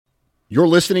You're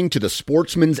listening to the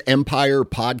Sportsman's Empire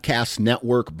Podcast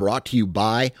Network, brought to you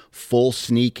by Full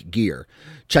Sneak Gear.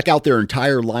 Check out their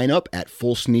entire lineup at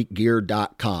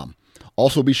fullsneakgear.com.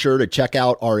 Also be sure to check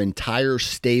out our entire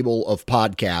stable of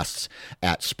podcasts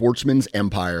at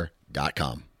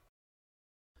sportsmansempire.com.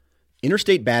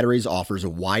 Interstate Batteries offers a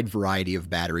wide variety of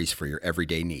batteries for your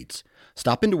everyday needs.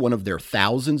 Stop into one of their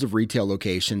thousands of retail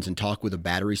locations and talk with a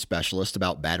battery specialist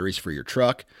about batteries for your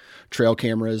truck, trail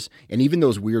cameras, and even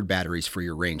those weird batteries for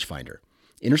your rangefinder.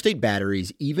 Interstate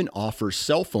Batteries even offers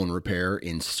cell phone repair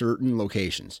in certain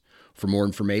locations. For more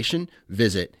information,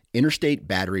 visit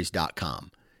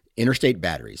interstatebatteries.com. Interstate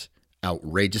Batteries,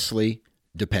 outrageously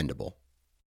dependable.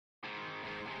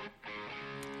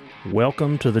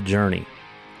 Welcome to The Journey,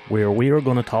 where we are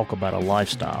going to talk about a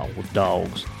lifestyle with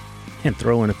dogs and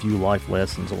throw in a few life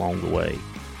lessons along the way.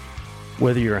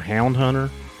 Whether you're a hound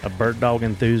hunter, a bird dog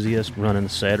enthusiast running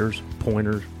setters,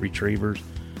 pointers, retrievers,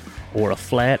 or a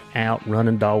flat-out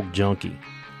running dog junkie,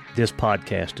 this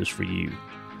podcast is for you.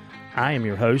 I am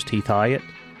your host, Heath Hyatt,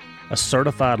 a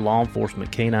certified law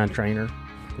enforcement canine trainer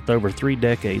with over 3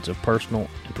 decades of personal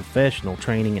and professional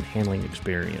training and handling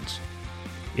experience.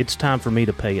 It's time for me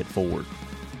to pay it forward.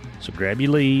 So grab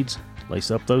your leads, lace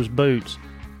up those boots,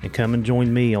 and come and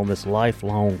join me on this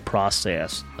lifelong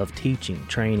process of teaching,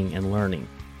 training, and learning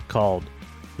called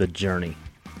The Journey.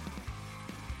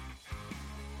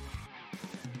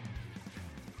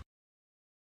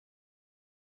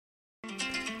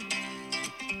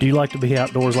 Do you like to be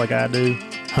outdoors like I do?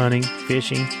 Hunting,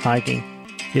 fishing, hiking?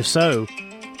 If so,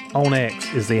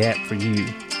 OnX is the app for you.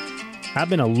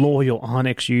 I've been a loyal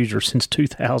OnX user since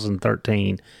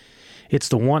 2013. It's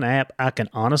the one app I can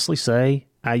honestly say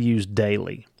I use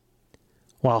daily.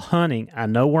 While hunting, I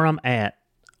know where I'm at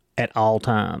all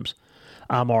times.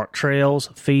 I mark trails,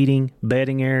 feeding,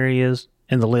 bedding areas,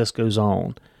 and the list goes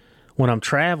on. When I'm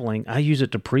traveling, I use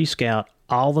it to pre-scout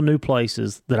all the new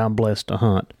places that I'm blessed to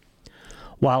hunt.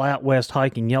 While out west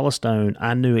hiking Yellowstone,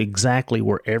 I knew exactly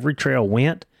where every trail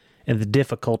went and the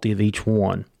difficulty of each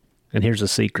one. And here's a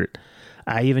secret.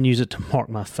 I even use it to mark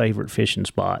my favorite fishing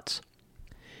spots.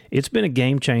 It's been a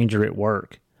game changer at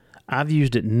work. I've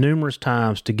used it numerous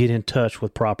times to get in touch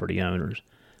with property owners.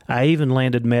 I even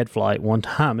landed MedFlight one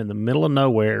time in the middle of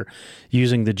nowhere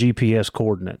using the GPS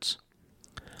coordinates.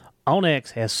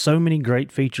 OnX has so many great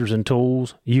features and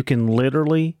tools, you can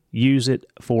literally use it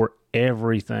for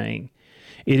everything.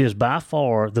 It is by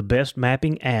far the best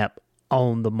mapping app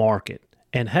on the market.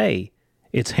 And hey,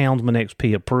 it's Houndsman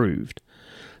XP approved.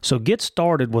 So get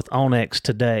started with OnX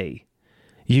today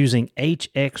using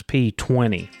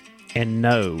HXP20 and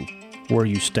know where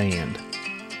you stand.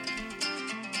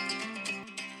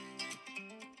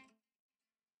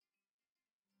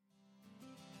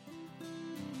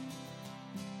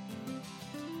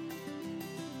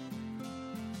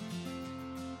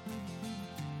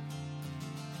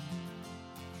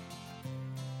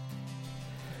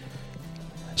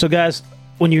 So guys,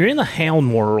 when you're in the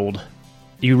hound world,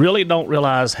 you really don't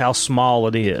realize how small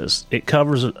it is. It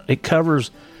covers,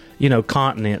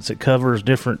 continents. It covers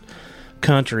different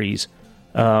countries.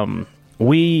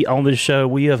 We, on this show,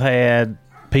 we have had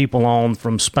people on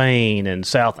from Spain and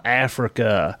South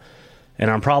Africa, and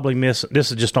I'm probably missing,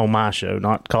 this is just on my show,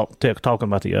 not talking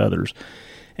about the others.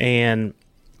 And,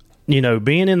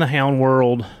 being in the hound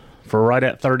world for right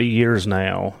at 30 years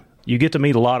now, you get to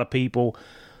meet a lot of people,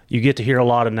 you get to hear a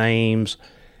lot of names,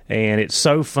 and it's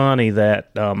so funny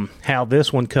that how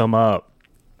this one come up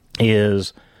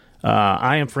is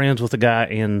I am friends with a guy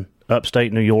in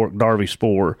upstate New York, Darby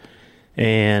Spoor,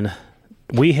 and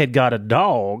we had got a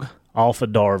dog off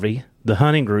of Darby. The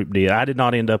hunting group did. I did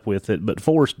not end up with it, but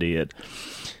Forrest did.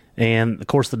 And, of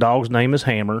course, the dog's name is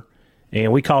Hammer,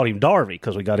 and we called him Darby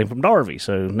because we got him from Darby.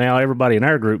 So now everybody in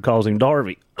our group calls him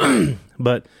Darby.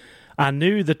 But I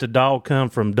knew that the dog come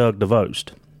from Doug DeVost,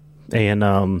 and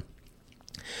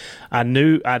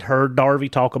I'd heard Darby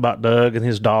talk about Doug and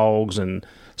his dogs and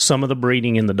some of the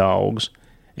breeding in the dogs.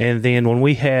 And then when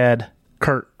we had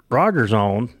Kurt Rogers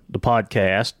on the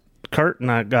podcast, Kurt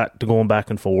and I got to going back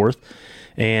and forth,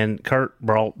 and Kurt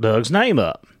brought Doug's name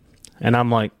up. And I'm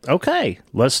like, okay,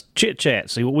 let's chit-chat,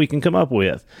 see what we can come up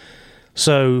with.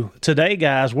 So today,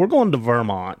 guys, we're going to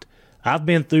Vermont. I've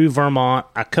been through Vermont.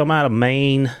 I come out of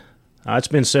Maine. It's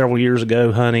been several years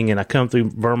ago hunting, and I come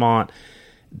through Vermont.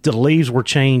 The leaves were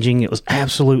changing. It was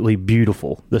absolutely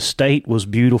beautiful. The state was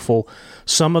beautiful.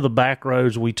 Some of the back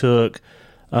roads we took,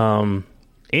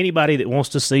 anybody that wants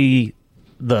to see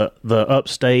the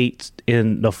upstate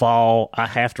in the fall, I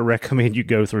have to recommend you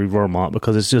go through Vermont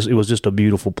because it was just a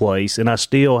beautiful place. And I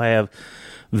still have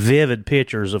vivid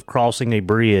pictures of crossing a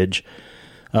bridge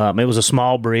It was a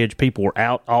small bridge. People were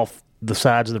out off the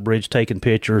sides of the bridge taking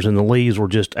pictures, and the leaves were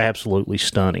just absolutely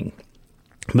stunning.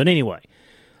 But anyway,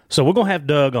 so we're going to have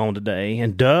Doug on today,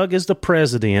 and Doug is the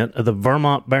president of the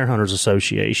Vermont Bear Hunters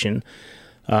Association.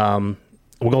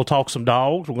 We're going to talk some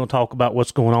dogs. We're going to talk about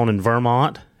what's going on in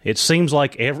Vermont. It seems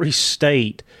like every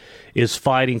state is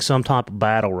fighting some type of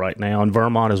battle right now, and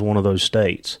Vermont is one of those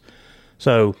states.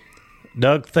 So,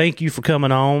 Doug, thank you for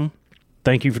coming on.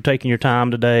 Thank you for taking your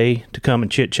time today to come and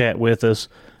chit-chat with us.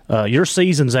 Your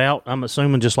season's out, I'm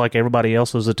assuming, just like everybody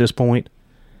else's at this point?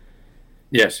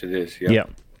 Yes, it is. Yeah.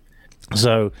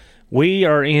 So, we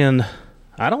are in,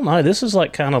 I don't know, this is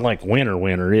like kind of like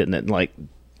winter, isn't it? Like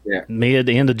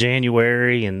end of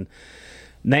January, and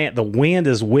now the wind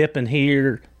is whipping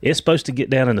here. It's supposed to get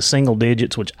down into single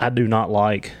digits, which I do not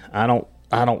like. I don't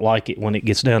like it when it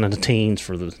gets down into teens,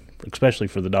 especially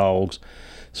for the dogs.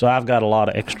 So I've got a lot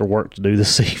of extra work to do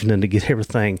this evening to get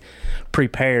everything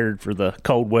prepared for the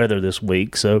cold weather this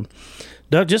week. So,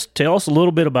 Doug, just tell us a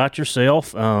little bit about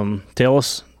yourself. Tell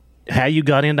us how you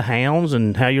got into hounds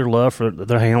and how your love for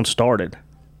the hounds started.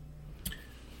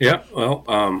 Yeah, well,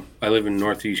 I live in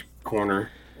northeast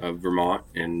corner of Vermont,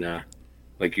 and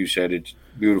like you said, it's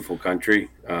beautiful country.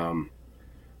 I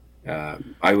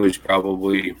was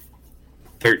probably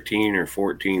 13 or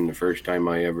 14 the first time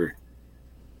I ever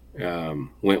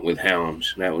went with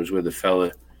hounds. And that was with a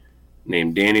fella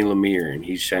named Danny Lemire, and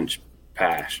he's since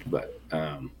passed. But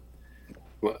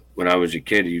when I was a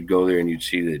kid, you'd go there and you'd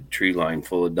see the tree line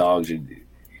full of dogs, and you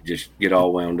just get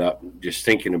all wound up just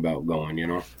thinking about going,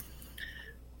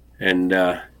 And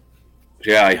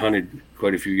I hunted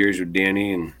quite a few years with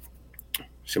Danny and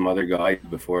some other guys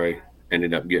before I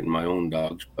ended up getting my own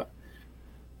dogs. But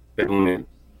been doing it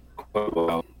quite a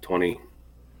while, 20,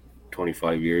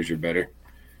 25 years or better.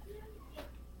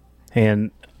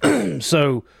 And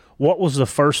so what was the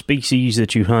first species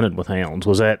that you hunted with hounds?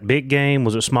 Was that big game?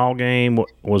 Was it small game? What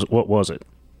was it?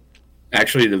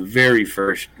 Actually, the very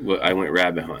first, I went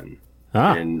rabbit hunting.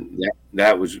 And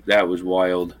that was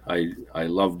wild. I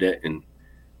loved it, and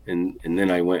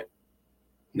then I went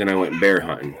bear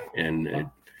hunting, and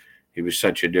it was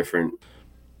such a different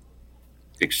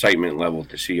excitement level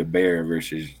to see a bear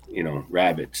versus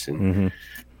rabbits, and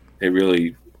it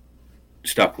really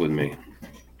stuck with me.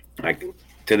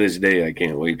 To this day, I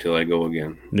can't wait till I go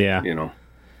again. Yeah,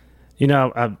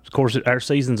 of course, our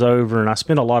season's over, and I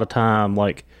spent a lot of time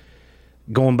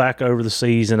going back over the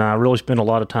season. I really spent a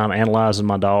lot of time analyzing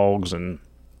my dogs, and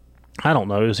I don't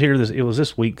know, it was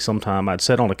this week sometime. I'd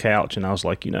sat on a couch and I was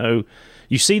like,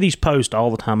 you see these posts all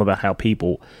the time about how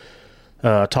people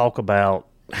talk about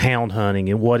hound hunting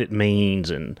and what it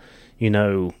means, and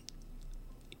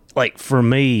for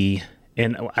me,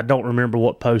 and I don't remember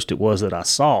what post it was that I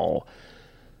saw,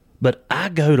 but I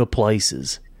go to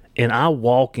places and I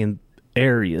walk in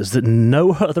areas that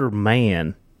no other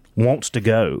man wants to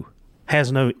go,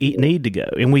 has no need to go,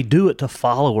 and we do it to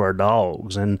follow our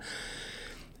dogs. And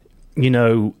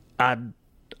I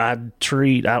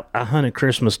hunted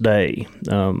Christmas Day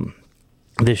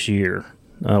this year.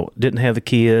 Didn't have the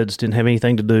kids, didn't have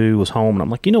anything to do, was home, and I'm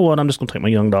like, you know what, I'm just going to take my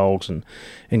young dogs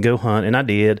and go hunt. And I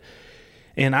did.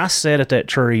 And I sat at that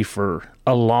tree for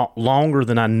a lot longer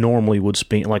than I normally would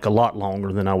spend, a lot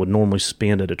longer than I would normally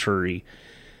spend at a tree.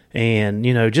 And,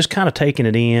 just kind of taking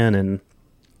it in. And,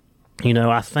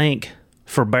 I think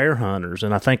for bear hunters,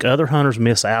 and I think other hunters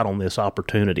miss out on this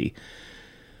opportunity.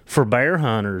 For bear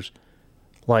hunters,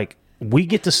 we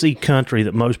get to see country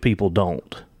that most people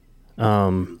don't.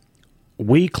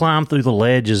 We climb through the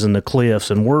ledges and the cliffs,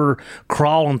 and we're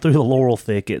crawling through the laurel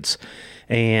thickets,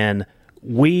 and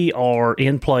we are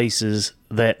in places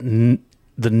that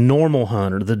the normal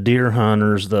hunter, the deer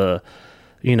hunters, the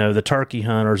turkey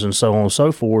hunters, and so on and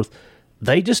so forth,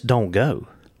 they just don't go.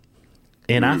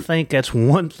 And I think that's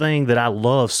one thing that I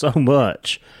love so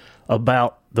much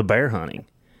about the bear hunting.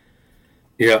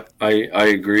 Yeah, I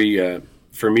agree.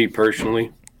 For me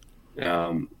personally,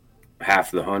 half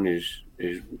the hunt is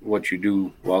what you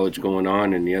do while it's going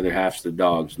on, and the other half's the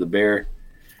dogs. The bear,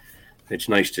 it's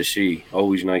nice to see,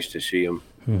 always nice to see them.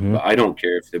 But I don't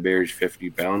care if the bear is 50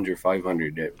 pounds or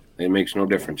 500. It makes no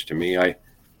difference to me.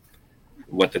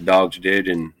 What the dogs did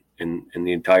and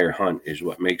the entire hunt is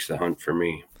what makes the hunt for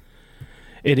me.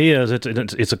 It is.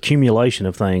 It's accumulation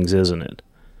of things, isn't it?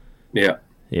 Yeah.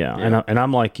 Yeah. And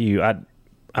I'm like you. I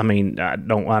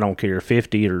don't care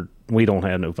 50 or we don't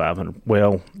have no 500.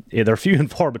 Well, they're few and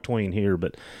far between here,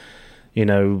 but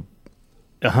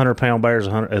 100-pound bear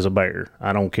is a bear.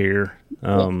 I don't care.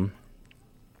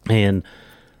 And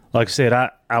like I said,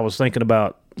 I was thinking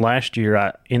about last year.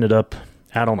 I ended up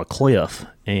out on a cliff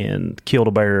and killed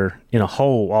a bear in a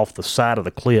hole off the side of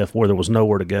the cliff where there was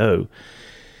nowhere to go.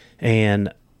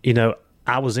 And,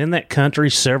 I was in that country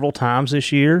several times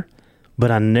this year,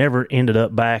 but I never ended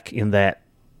up back in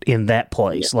that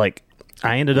place. Like,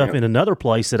 I ended up in another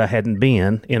place that I hadn't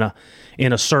been,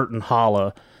 in a certain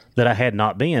hollow that I had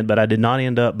not been, but I did not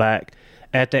end up back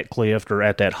at that cliff or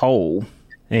at that hole.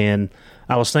 And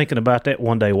I was thinking about that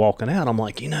one day walking out. I'm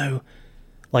like,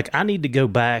 I need to go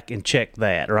back and check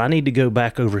that, or I need to go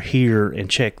back over here and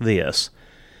check this.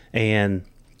 And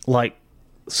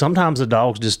sometimes the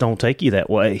dogs just don't take you that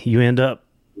way. You end up,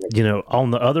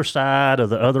 on the other side of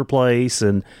the other place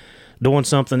and doing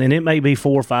something, and it may be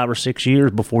 4 or 5 or 6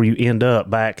 years before you end up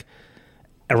back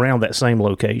around that same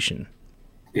location.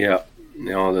 Yeah,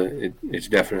 it's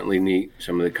definitely neat.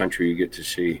 Some of the country you get to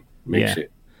see makes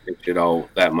it all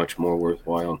that much more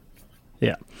worthwhile.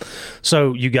 Yeah.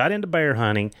 So you got into bear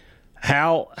hunting.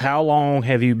 How long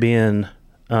have you been?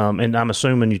 And I'm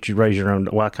assuming that you raise your own.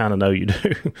 Well, I kind of know you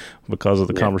do because of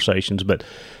the conversations. But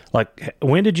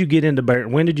when did you get into bear?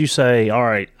 When did you say, "All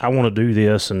right, I want to do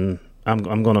this, and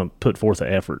I'm going to put forth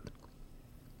the effort"?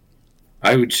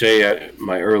 I would say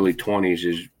my early 20s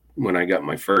is when I got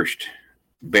my first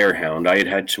bear hound. I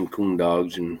had some coon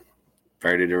dogs and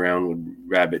farted around with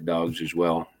rabbit dogs as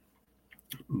well.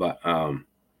 But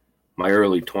my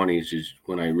early 20s is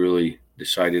when I really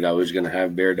decided I was going to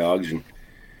have bear dogs, and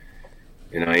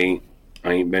I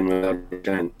ain't been without it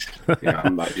since.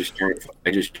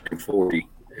 I just turned 40,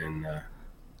 and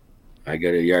I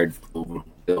got a yard full of them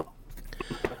still.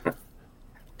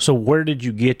 So where did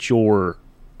you get your?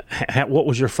 What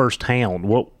was your first hound?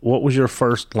 What was your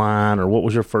first line, or what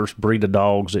was your first breed of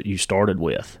dogs that you started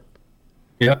with?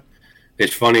 Yeah,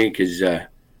 it's funny because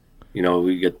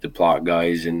we get the plot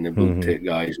guys and the boot tit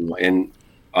guys, and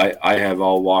I have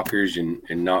all walkers, and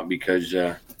not because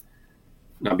I'm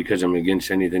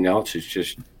against anything else. It's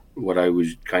just what I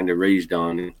was kind of raised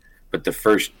on. But the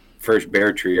first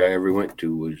bear tree I ever went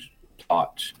to was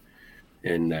plots,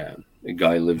 and a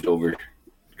guy lives over a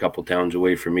couple towns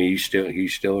away from me.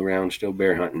 He's still around, still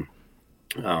bear hunting.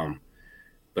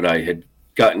 But I had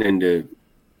gotten into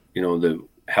the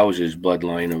house's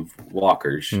bloodline of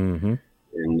walkers, and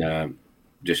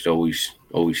just always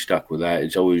stuck with that.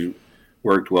 It's always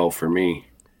worked well for me.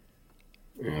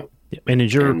 Yeah. And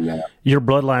did your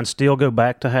bloodline still go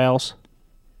back to house?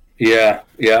 Yeah.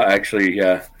 Actually,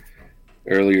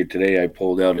 earlier today I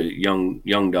pulled out a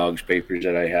young dog's papers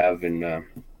that I have, and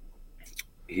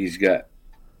he's got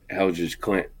houses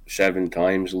Clint 7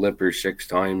 times, Lipper 6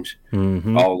 times,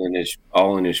 all in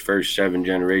his first 7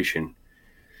 generation.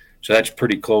 So that's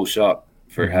pretty close up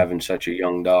for having such a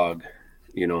young dog.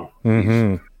 Yeah,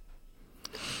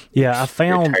 I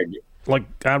found.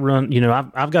 I run,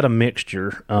 I've got a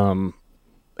mixture.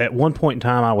 At one point in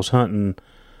time, I was hunting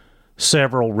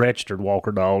several registered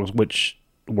walker dogs, which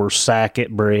were Sackett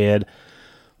bred.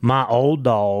 My old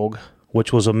dog,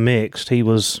 which was a mixed, he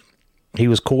was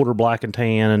quarter black and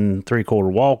tan and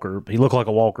 3/4 walker. He looked like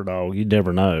a walker dog. You'd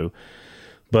never know.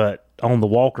 But on the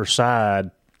walker side,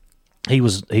 he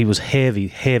was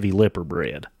heavy Lipper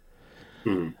bred.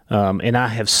 And I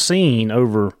have seen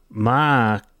over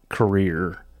my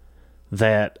career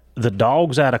that the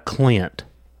dogs out of Clint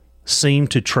seem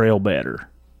to trail better.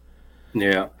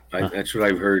 Yeah, that's what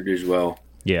I've heard as well.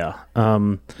 Yeah.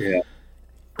 Yeah.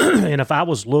 And if I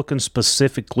was looking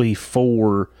specifically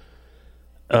for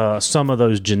some of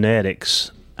those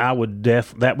genetics, I would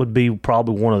that would be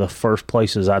probably one of the first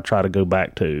places I'd try to go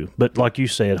back to. But like you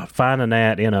said, finding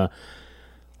that you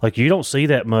don't see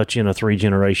that much in a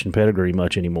 3-generation pedigree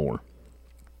much anymore.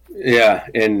 Yeah,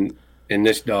 and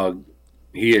this dog,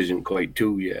 he isn't quite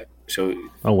 2 yet. So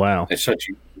oh wow, at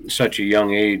such a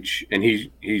young age, and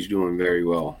he's doing very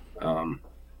well. I'm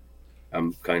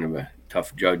kind of a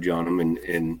tough judge on him,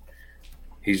 and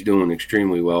he's doing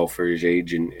extremely well for his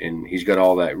age, and he's got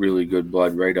all that really good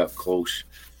blood right up close.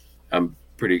 I'm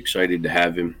pretty excited to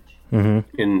have him.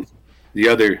 And the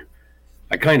other,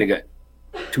 I kind of got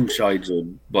 2 sides of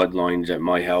bloodlines at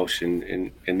my house,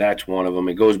 and that's one of them.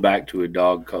 It goes back to a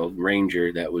dog called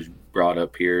Ranger that was brought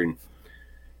up here, and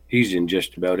he's in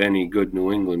just about any good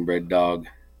New England bred dog.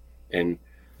 And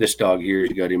this dog here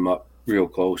has got him up real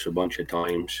close a bunch of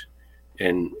times.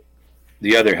 And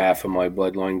the other half of my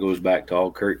bloodline goes back to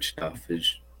all Kurt's stuff,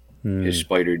 his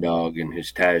Spider dog and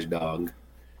his Taz dog.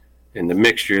 And the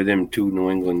mixture of them 2 New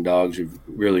England dogs have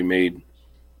really made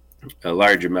a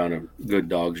large amount of good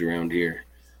dogs around here.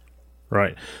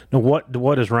 Right. Now, what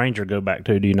does Ranger go back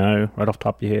to? Do you know right off the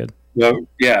top of your head? Well,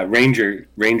 yeah,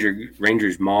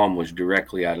 Ranger's mom was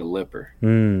directly out of Lipper.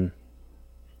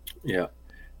 Yeah,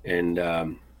 and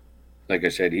like I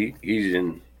said, he's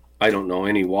in. I don't know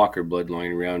any Walker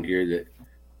bloodline around here that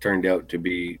turned out to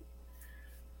be,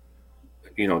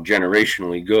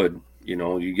 generationally good.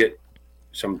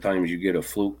 Sometimes you get a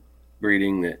fluke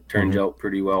breeding that turns out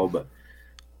pretty well, but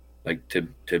like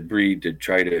to breed to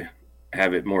try to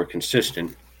have it more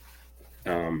consistent,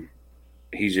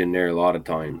 he's in there a lot of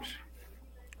times.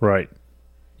 Right.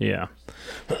 Yeah.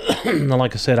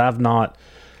 Like I said, I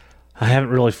haven't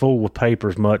really fooled with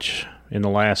papers much in the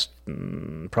last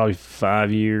probably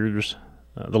 5 years.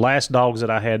 The last dogs that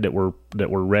I had that were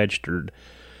registered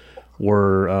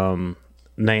were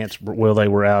Nance. Well, they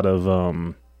were out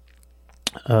of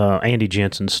Andy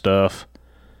Jensen stuff.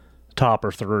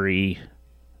 Topper 3.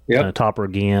 Yep. Topper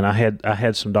again. I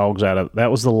had some dogs out of that.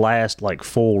 Was the last like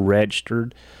full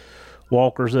registered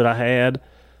walkers that I had.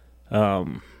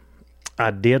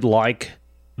 I did like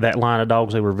that line of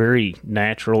dogs. They were very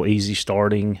natural, easy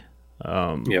starting.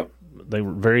 Yep. They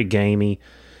were very gamey.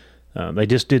 They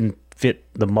just didn't fit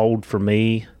the mold for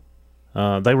me.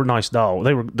 They were nice dogs.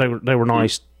 They were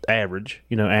nice, average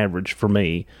for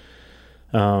me.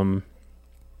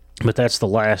 But that's the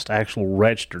last actual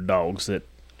registered dogs that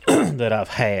that I've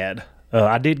had.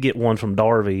 I did get one from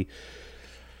Darby.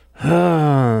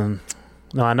 No,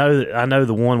 I know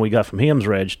the one we got from him's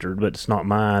registered, but it's not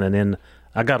mine. And then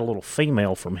I got a little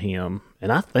female from him,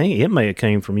 and I think it may have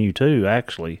came from you too.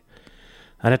 Actually,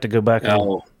 I'd have to go back.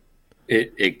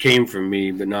 It came from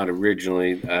me, but not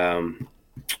originally.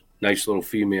 Nice little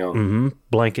female,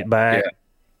 blanket back.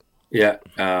 Yeah.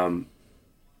 I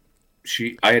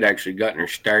had actually gotten her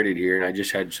started here, and I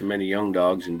just had so many young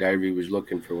dogs, and Darby was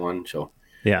looking for one. So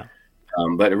yeah.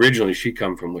 But originally she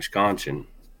come from Wisconsin,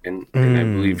 and I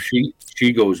believe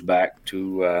she goes back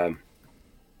to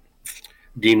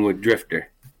Deanwood Drifter,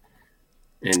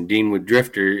 and Deanwood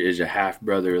Drifter is a half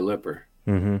brother of Lipper.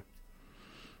 Mm-hmm.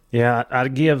 Yeah, I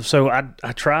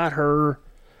tried her.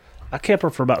 I kept her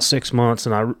for about 6 months,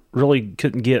 and I really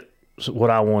couldn't get what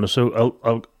I wanted.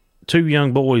 So two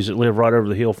young boys that live right over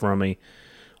the hill from me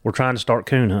were trying to start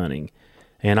coon hunting,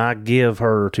 and I give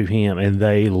her to him, and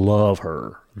they love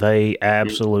her. They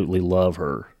absolutely love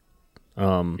her.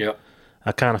 Yep.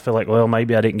 I kind of feel like, well,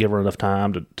 maybe I didn't give her enough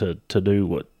time to do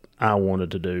what I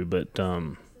wanted to do, but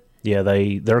yeah,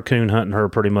 they're coon hunting her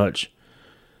pretty much.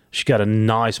 She's got a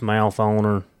nice mouth on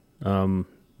her.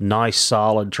 Nice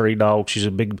solid tree dog. She's a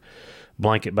big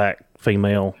blanket back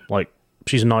female. Like,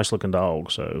 she's a nice looking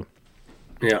dog. So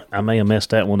yeah, I may have messed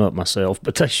that one up myself,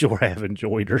 but they sure have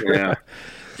enjoyed her. Yeah,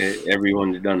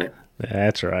 everyone's done it.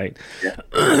 That's right. Yeah.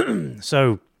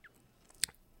 So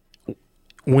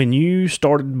when you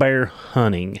started bear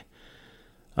hunting,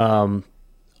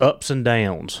 ups and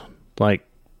downs, like,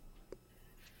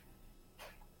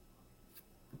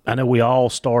 I know we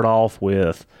all start off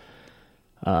with,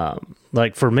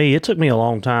 like for me, it took me a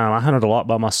long time. I hunted a lot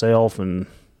by myself, and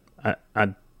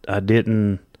I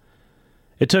didn't.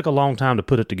 It took a long time to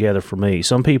put it together for me.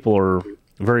 Some people are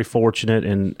very fortunate,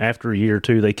 and after a year or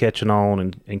two, they catching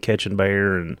on and catching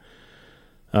bear, and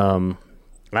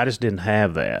I just didn't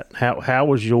have that. How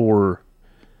was your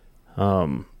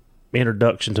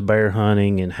introduction to bear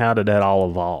hunting, and how did that all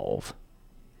evolve?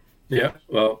 Yeah,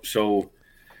 well, so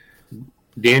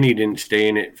Danny didn't stay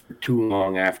in it for too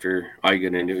long after I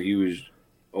got into it. He was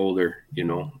older,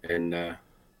 and I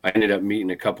ended up meeting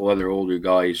a couple other older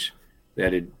guys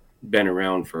that had been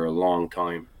around for a long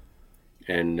time.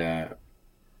 And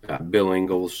Bill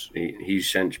Ingalls, he's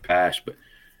since passed, but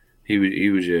he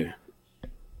was a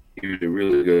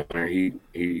really good hunter.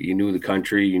 He knew the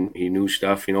country, he knew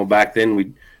stuff. Back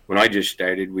then when I just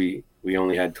started, we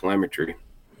only had telemetry,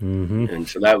 and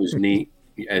so that was neat.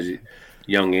 As a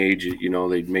young age,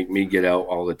 they'd make me get out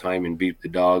all the time and beat the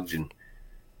dogs, and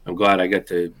I'm glad I got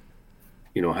to,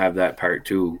 have that part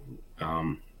too.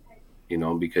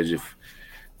 Because if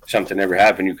something ever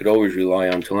happened, you could always rely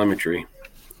on telemetry.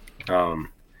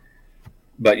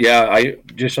 But yeah, I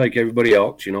just like everybody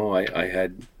else, I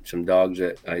had some dogs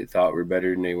that I thought were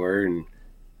better than they were, and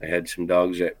I had some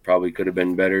dogs that probably could have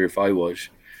been better if I was.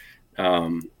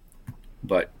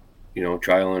 But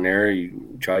trial and error,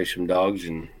 you try some dogs,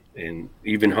 and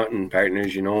even hunting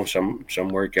partners, some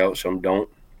work out, some don't.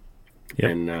 Yep.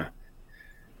 And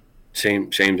same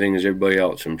thing as everybody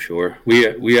else, I'm sure. We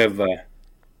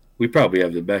probably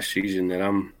have the best season that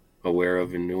I'm aware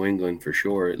of in New England, for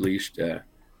sure. At least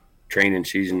training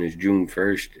season is June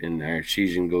 1st, and our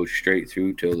season goes straight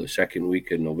through till the second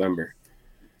week of November.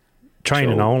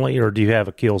 Training only, or do you have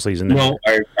a kill season? No,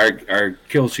 our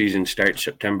kill season starts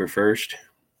September 1st,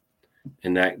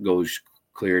 and that goes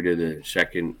clear to the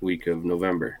second week of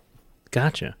November.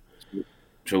 Gotcha.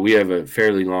 So we have a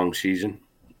fairly long season,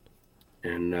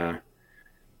 and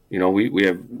we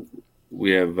have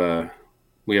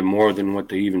more than what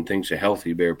they even think's a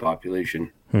healthy bear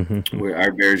population. Where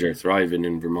our bears are thriving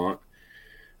in Vermont,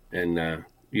 and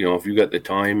if you got the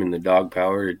time and the dog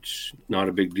power, it's not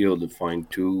a big deal to find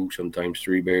 2, sometimes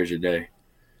 3 bears a day.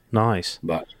 Nice.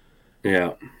 But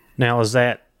yeah. Now, is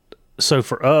that so?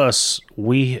 For us,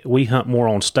 we hunt more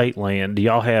on state land. Do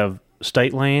y'all have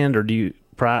state land, or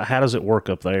how does it work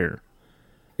up there?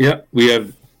 Yeah, we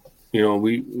have.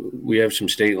 We have some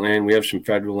state land, we have some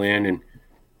federal land, and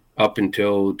up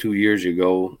until 2 years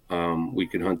ago, we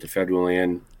could hunt the federal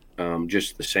land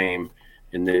just the same.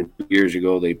 And then 2 years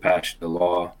ago, they passed the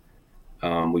law.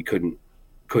 We couldn't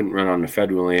run on the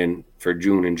federal land for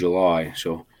June and July.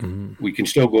 So we can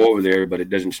still go over there, but it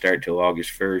doesn't start till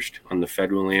August 1st on the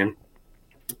federal land.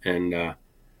 And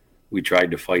we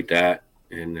tried to fight that,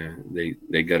 and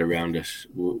they got around us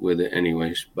with it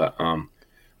anyways. But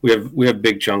we have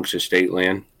big chunks of state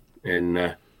land, and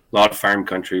a lot of farm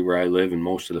country where I live, and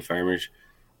most of the farmers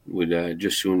would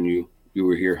just soon you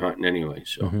were here hunting anyway.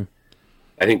 So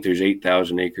I think there's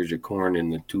 8,000 acres of corn in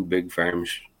the 2 big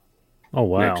farms. Oh,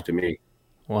 wow. Next to me.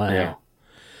 Wow. Yeah.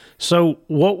 So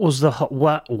what was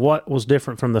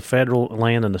different from the federal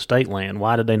land and the state land?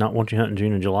 Why did they not want you hunting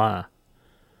June and July?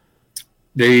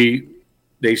 They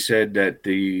said that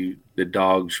the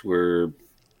dogs were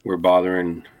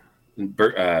bothering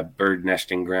bird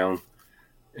nesting ground,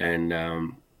 and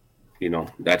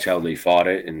that's how they fought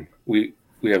it. And we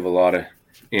have a lot of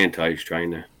antis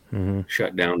trying to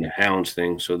shut down the hounds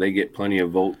thing, so they get plenty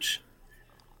of votes.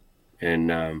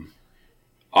 And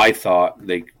I thought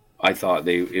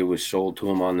it was sold to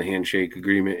them on the handshake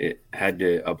agreement. It had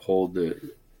to uphold the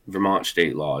Vermont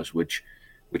state laws, which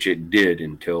it did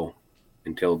until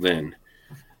then.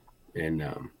 And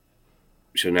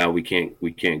so now we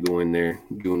can't go in there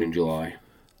June and July.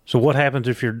 So what happens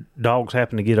if your dogs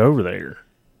happen to get over there?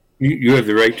 You have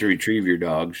the right to retrieve your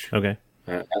dogs. Okay.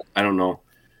 I don't know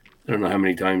how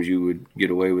many times you would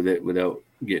get away with it without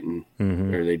getting,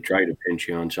 or they'd try to pinch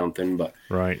you on something, but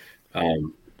right.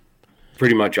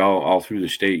 Pretty much all through the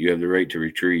state, you have the right to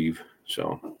retrieve.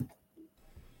 So,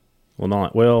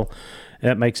 well,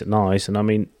 that makes it nice. And I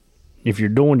mean, if you're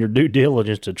doing your due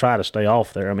diligence to try to stay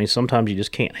off there, I mean, sometimes you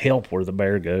just can't help where the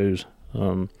bear goes.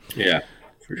 Yeah,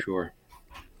 for sure.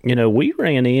 We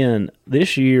ran in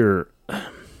this year,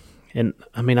 and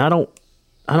I mean, I don't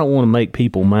want to make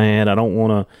people mad. I don't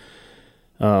want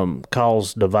to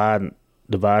cause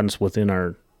dividance within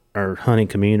our hunting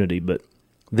community, but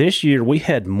this year we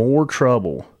had more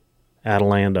trouble out of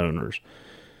landowners.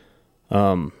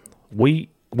 We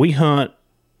hunt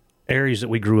areas that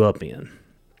we grew up in,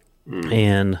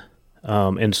 and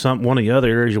in one of the other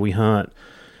areas we hunt,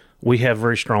 we have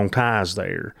very strong ties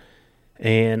there,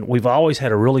 and we've always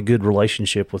had a really good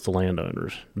relationship with the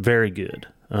landowners, very good.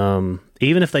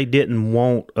 Even if they didn't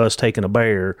want us taking a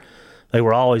bear, they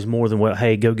were always more than well,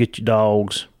 hey, go get your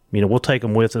dogs. We'll take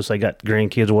them with us. They got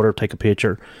grandkids or whatever, take a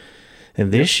picture.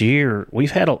 And this year, we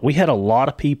had a lot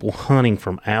of people hunting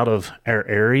from out of our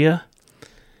area,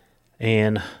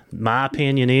 and my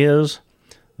opinion is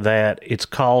that it's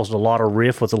caused a lot of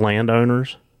rift with the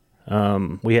landowners.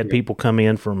 We had people come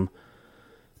in from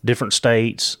different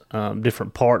states,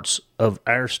 different parts of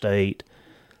our state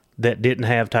that didn't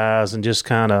have ties and just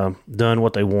kind of done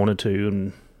what they wanted to,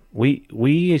 and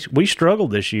we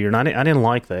struggled this year, and I didn't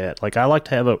like that. Like, I like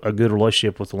to have a good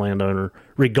relationship with the landowner,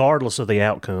 regardless of the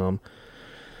outcome.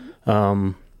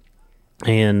 And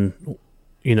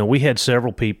we had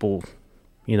several people,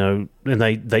 and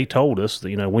they told us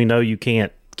that, we know you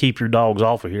can't keep your dogs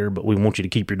off of here, but we want you to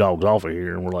keep your dogs off of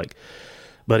here. And we're like,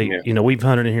 buddy, we've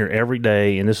hunted in here every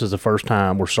day, and this is the first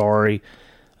time. We're sorry.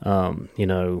 And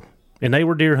they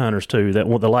were deer hunters too.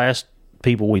 The last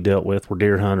people we dealt with were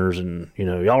deer hunters, and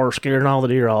y'all are scaring all the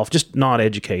deer off, just not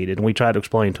educated. And we tried to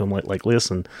explain to them, like,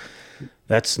 listen,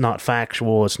 that's not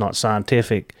factual. It's not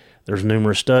scientific. There's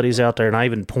numerous studies out there, and I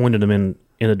even pointed them in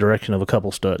the direction of a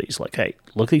couple studies. Like, hey,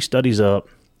 look these studies up.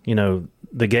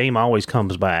 The game always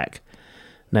comes back.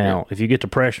 Now, if you get to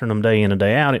pressuring them day in and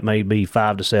day out, it may be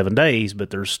 5 to 7 days, but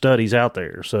there's studies out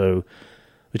there. So,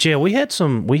 but yeah, we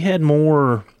had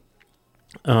more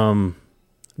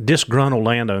disgruntled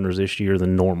landowners this year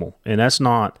than normal, and that's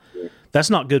not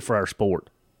good for our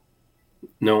sport.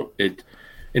 No,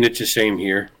 it's the same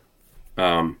here.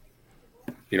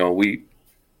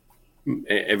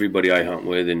 Everybody I hunt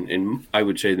with, and I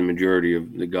would say the majority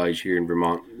of the guys here in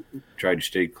Vermont try to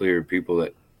stay clear of people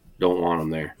that don't want them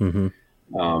there.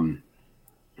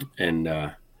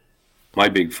 My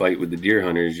big fight with the deer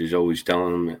hunters is always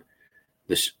telling them that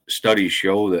the studies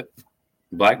show that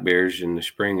black bears in the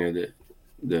spring are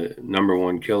the number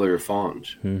one killer of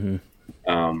fawns. Mm-hmm.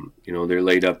 They're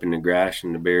laid up in the grass,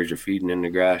 and the bears are feeding in the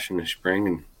grass in the spring,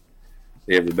 and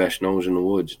they have the best nose in the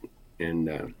woods. And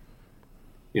a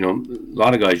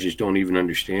lot of guys just don't even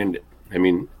understand it. I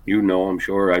mean, I'm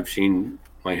sure I've seen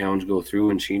my hounds go through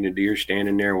and seen a deer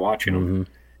standing there watching them.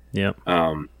 Yep.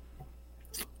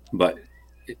 But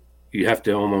you have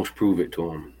to almost prove it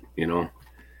to them,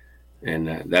 and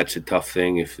that's a tough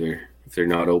thing if they're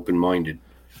not open-minded.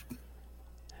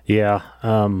 Yeah,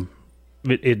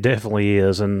 it definitely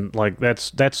is, and like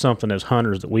that's something as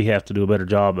hunters that we have to do a better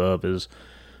job of, is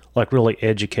like really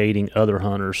educating other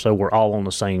hunters so we're all on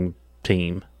the same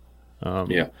team.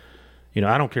 Yeah.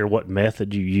 I don't care what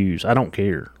method you use. I don't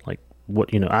care. Like what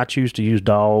I choose to use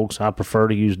dogs. I prefer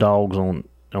to use dogs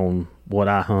on what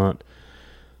I hunt.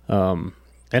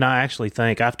 And I actually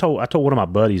think I told one of my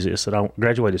buddies this that I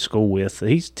graduated school with.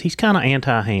 He's kind of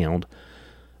anti-hound.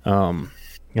 And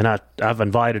I've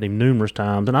invited him numerous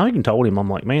times, and I even told him, I'm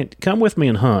like, man, come with me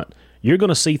and hunt. You're going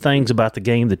to see things about the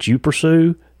game that you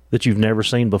pursue that you've never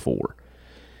seen before,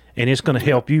 and it's going to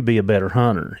help you be a better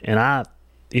hunter. And I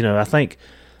think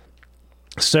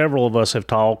several of us have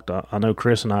talked. I know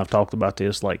Chris and I have talked about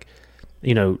this, like,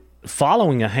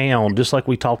 following a hound, just like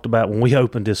we talked about when we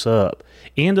opened this up,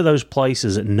 into those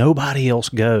places that nobody else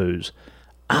goes.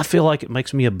 I feel like it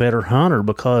makes me a better hunter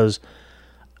because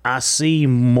I see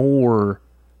more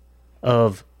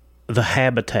of the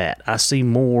habitat. I see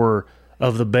more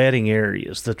of the bedding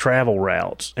areas, the travel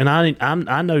routes. And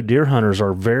I know deer hunters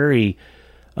are very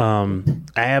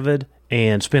avid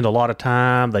and spend a lot of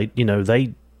time.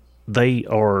 They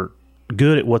are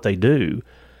good at what they do.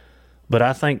 But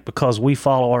I think because we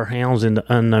follow our hounds into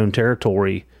unknown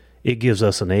territory, it gives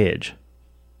us an edge.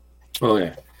 Oh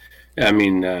yeah, I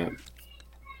mean,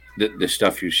 the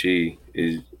stuff you see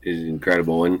is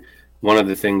incredible. And one of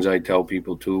the things I tell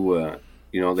people too,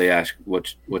 they ask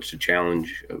what's the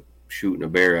challenge of shooting a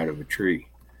bear out of a tree.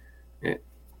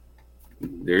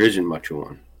 There isn't much of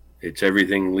one. It's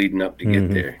everything leading up to get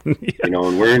there. Yeah. And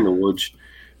we're in the woods.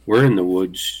 We're in the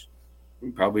woods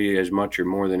probably as much or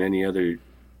more than any other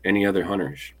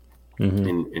hunters,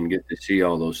 and get to see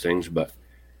all those things. But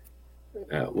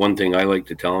one thing I like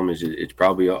to tell them is it's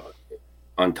probably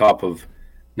on top of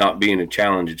not being a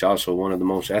challenge, it's also one of the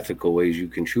most ethical ways you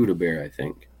can shoot a bear, I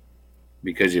think.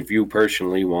 Because if you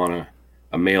personally want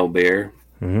a male bear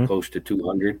close to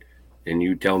 200 and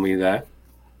you tell me that,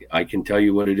 I can tell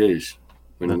you what it is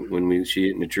when we see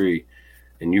it in the tree.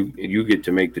 And you get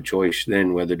to make the choice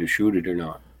then whether to shoot it or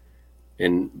not.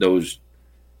 And those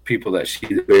people that see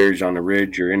the bears on a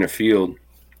ridge or in a field,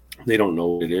 they don't know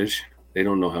what it is. They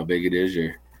don't know how big it is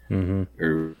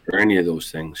or any of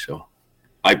those things. So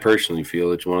I personally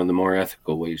feel it's one of the more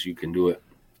ethical ways you can do it.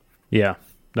 Yeah.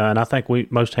 And I think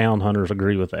most hound hunters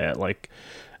agree with that. Like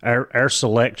our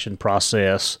selection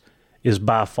process is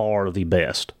by far the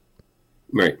best.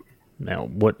 Right. Now,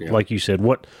 like you said,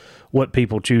 what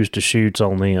people choose to shoot's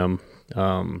on them.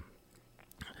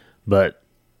 But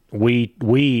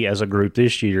we as a group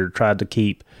this year tried to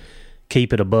keep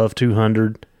it above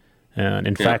 200. And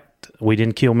in fact, we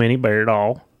didn't kill many bear at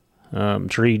all.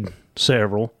 Treed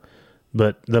several,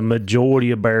 but the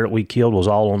majority of bear that we killed was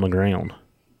all on the ground.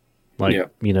 Like,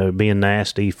 being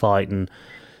nasty, fighting.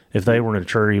 If they were in a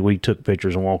tree, we took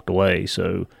pictures and walked away.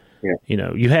 So,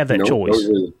 you have that choice.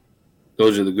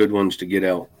 Those are the good ones to get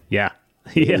out. Yeah.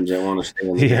 The ones that want to stay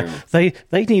on the ground.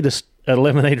 They need to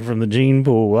eliminate from the gene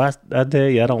pool. I tell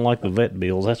you, I don't like the vet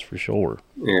bills, that's for sure.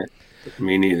 Yeah,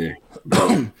 me neither.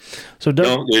 So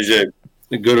there's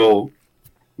a good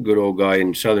old guy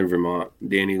in southern Vermont,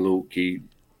 Danny Luke. He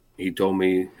told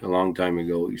me a long time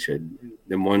ago. He said,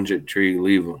 "Them ones at tree,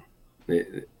 leave them.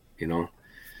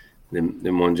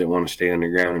 Them ones that want to stay on the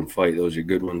ground and fight. Those are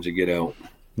good ones to get out."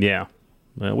 Yeah,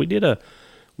 well, we did a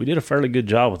fairly good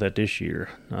job with that this year.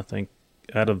 I think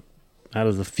out of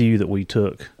the few that we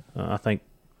took, I think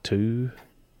two.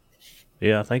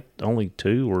 Yeah, I think only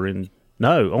two were in.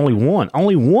 No, only one.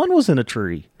 Only one was in a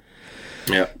tree.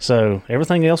 Yeah. So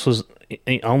everything else was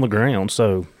on the ground.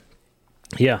 So,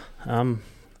 yeah,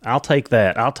 I'll take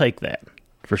that. I'll take that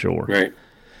for sure. Right.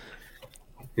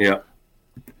 Yeah.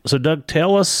 So, Doug,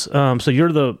 tell us. So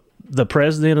you're the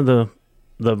president of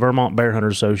the Vermont Bear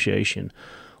Hunters Association.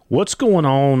 What's going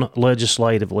on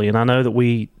legislatively? And I know that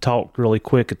we talked really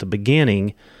quick at the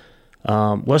beginning.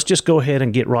 Let's just go ahead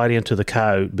and get right into the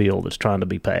coyote bill that's trying to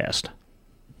be passed.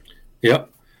 Yep.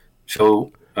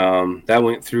 So that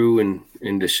went through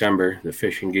in December. The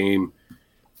Fish and Game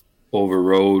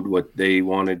overrode what they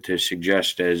wanted to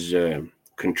suggest as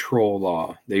control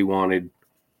law. The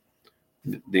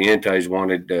antis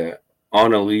wanted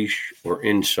on a leash or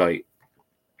in sight.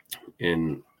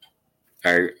 And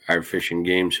our Fish and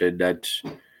Game said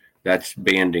that's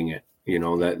banding it.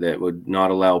 That would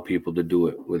not allow people to do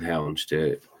it with hounds,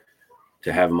 to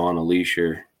have them on a leash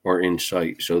or in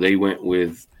sight. So they went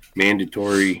with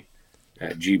mandatory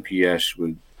GPS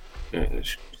with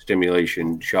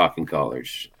stimulation shocking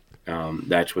collars.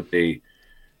 That's what they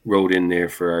wrote in there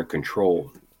for our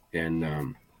control.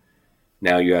 And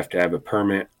now you have to have a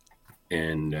permit,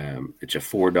 and it's a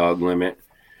 4-dog limit.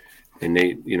 And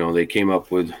they came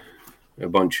up with a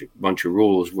bunch of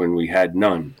rules when we had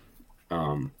none.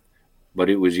 But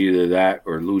it was either that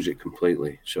or lose it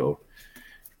completely. So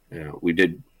we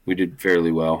did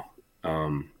fairly well,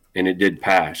 and it did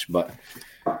pass. But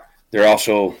they're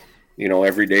also,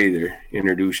 every day they're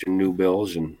introducing new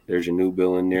bills, and there's a new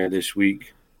bill in there this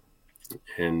week,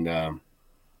 and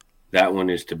that one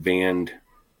is to ban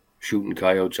shooting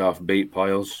coyotes off bait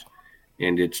piles,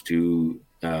 and it's to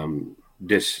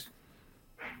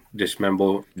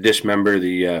dismember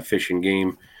the Fish and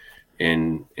Game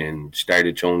and start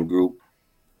its own group,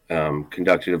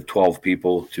 conducted of 12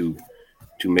 people to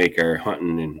make our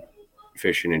hunting and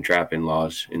fishing and trapping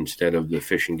laws instead of the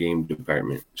Fish and Game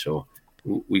department. So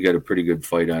we got a pretty good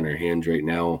fight on our hands right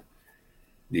now.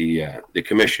 The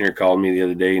commissioner called me the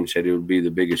other day and said it would be the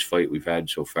biggest fight we've had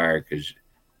so far, because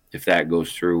if that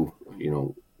goes through,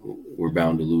 we're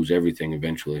bound to lose everything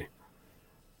eventually.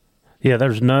 Yeah,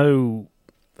 there's no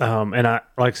and I,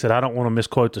 like I said, I don't want to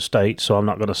misquote the state, so I'm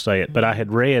not going to say it, but I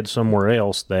had read somewhere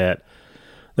else that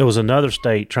there was another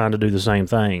state trying to do the same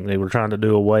thing. They were trying to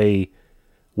do away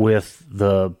with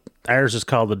ours is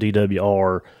called the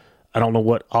DWR. I don't know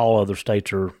what all other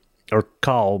states are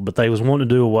called, but they was wanting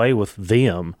to do away with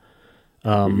them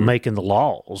making the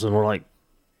laws. And we're like,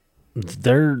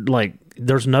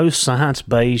 there's no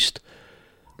science-based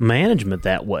management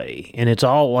that way. And it's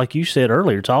all, like you said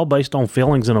earlier, it's all based on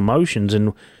feelings and emotions,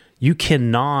 and you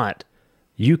cannot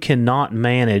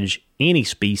manage any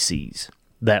species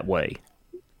that way.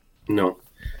 No.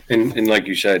 And like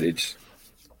you said, it's,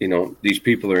 these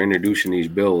people are introducing these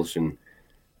bills and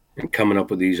coming up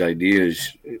with these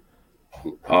ideas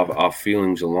off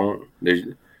feelings alone.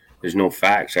 There's no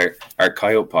facts. Our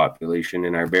coyote population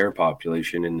and our bear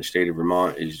population in the state of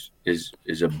Vermont is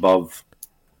above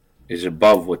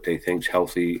what they think is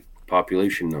healthy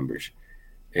population numbers,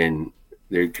 and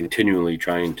they're continually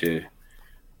trying to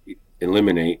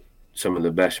eliminate some of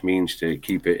the best means to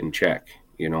keep it in check.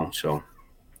 So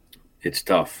it's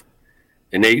tough,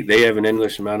 and they have an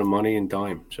endless amount of money and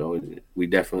time. So we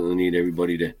definitely need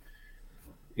everybody to,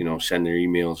 send their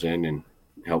emails in and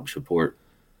help support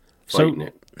fighting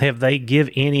it. Have they give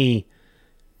any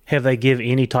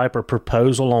type of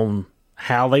proposal on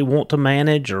how they want to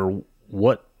manage, or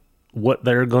what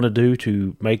they're going to do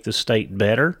to make the state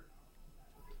better?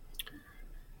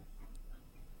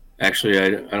 Actually,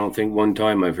 I don't think one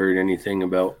time I've heard anything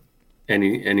about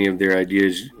any of their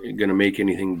ideas going to make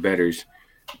anything better.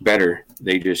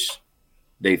 They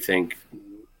think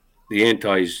the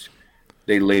antis,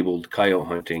 they labeled coyote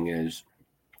hunting as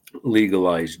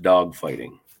legalized dog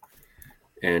fighting.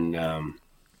 And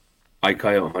I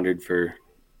coyote hunted for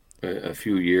a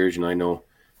few years, and I know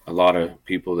a lot of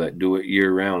people that do it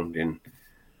year round. And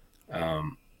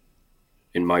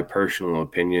in my personal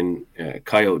opinion,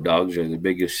 coyote dogs are the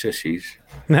biggest sissies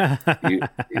that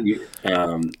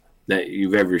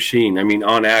you've ever seen. I mean,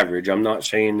 on average, I'm not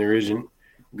saying there isn't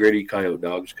gritty coyote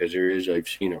dogs, because there is. I've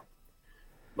seen them,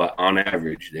 but on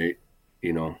average, it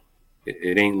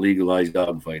ain't legalized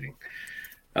dog fighting.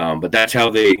 But that's how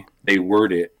they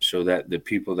word it, so that the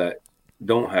people that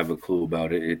don't have a clue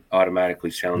about it, it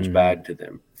automatically sounds bad to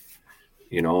them.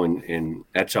 And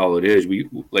that's all it is. We,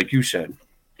 like you said,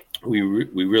 we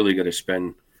really got to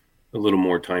spend a little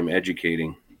more time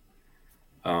educating,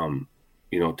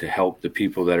 to help the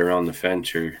people that are on the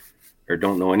fence or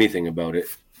don't know anything about it,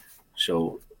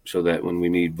 so that when we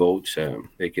need votes,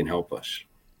 they can help us.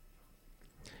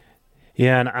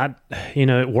 Yeah, and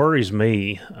it worries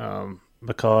me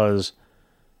because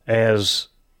as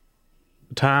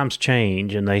times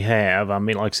change, and they have, I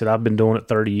mean, like I said, I've been doing it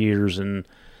 30 years, and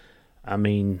I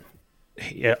mean,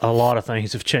 a lot of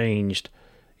things have changed.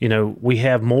 We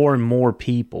have more and more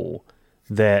people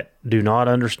that do not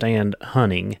understand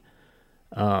hunting,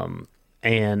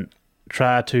 and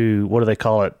try to, what do they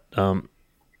call it?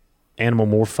 Animal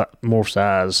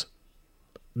morphize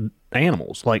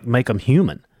animals, like make them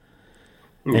human.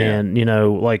 Yeah.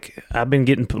 And, like I've been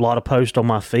getting a lot of posts on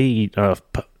my feed,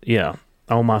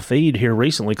 on my feed here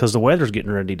recently, because the weather's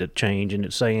getting ready to change, and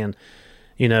it's saying,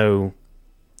 go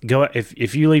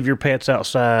if you leave your pets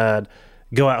outside,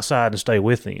 go outside and stay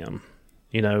with them.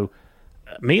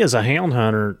 Me as a hound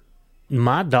hunter,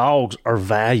 my dogs are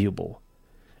valuable.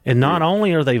 And not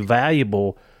only are they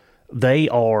valuable, they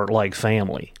are like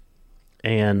family.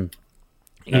 And,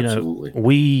 you know,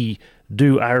 we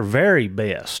do our very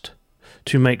best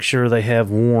to make sure they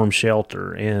have warm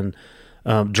shelter and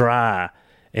dry,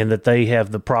 and that they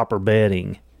have the proper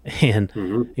bedding. And,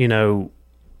 you know,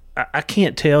 I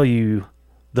can't tell you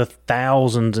the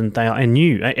thousands and thousands,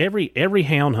 and every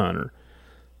hound hunter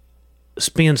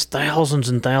spends thousands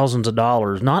and thousands of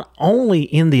dollars, not only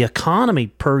in the economy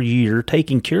per year,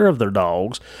 taking care of their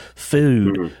dogs,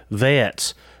 food,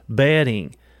 vets,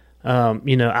 bedding.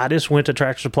 You know, I just went to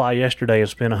Tractor Supply yesterday and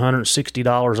spent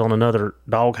 $160 on another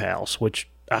dog house, which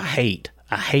I hate.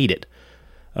 I hate it.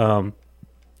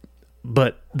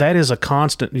 But that is a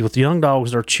constant. With young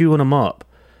dogs, they're chewing them up.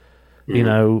 You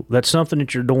know, that's something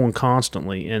that you're doing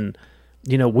constantly. And,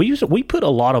 you know, we put a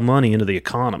lot of money into the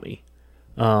economy.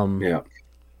 And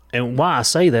why I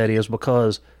say that is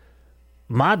because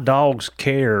my dog's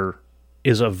care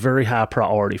is a very high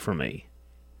priority for me.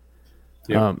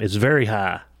 It's very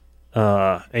high.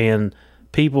 And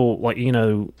people, like, you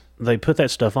know, they put that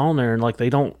stuff on there and like they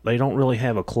don't really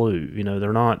have a clue. You know,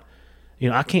 they're not, you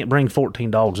know, I can't bring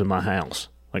 14 dogs in my house.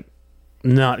 Like,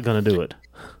 not going to do it.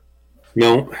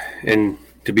 No, and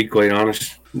to be quite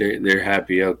honest, they're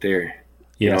happy out there.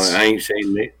 Yes. You know,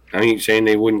 I ain't saying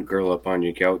they wouldn't curl up on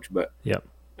your couch, but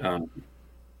I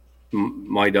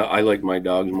like my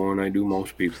dogs more than I do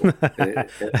most people.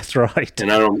 That's right.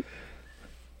 And I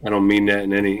don't mean that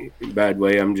in any bad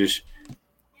way. I'm just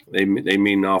they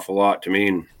mean an awful lot to me.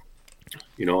 And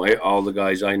you know, all the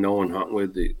guys I know and hunt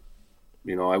with, you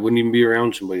know, I wouldn't even be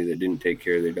around somebody that didn't take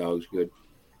care of their dogs good.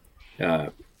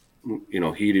 You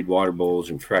know, heated water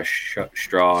bowls and fresh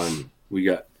straw, and we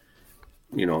got,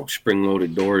 you know,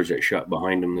 spring-loaded doors that shut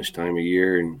behind them this time of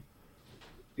year, and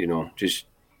you know, just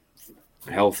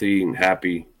healthy and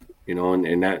happy, you know,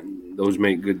 and that those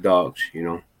make good dogs, you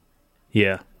know.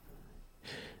 Yeah,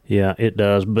 it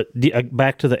does. But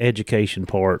back to the education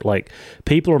part, like,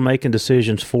 people are making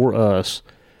decisions for us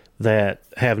that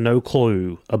have no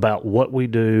clue about what we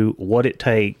do, what it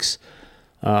takes,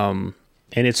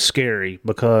 and it's scary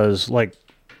because, like,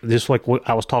 just like what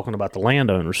I was talking about, the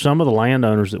landowners, some of the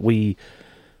landowners that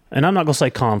and I'm not going to say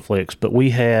conflicts, but we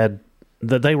had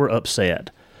that they were upset.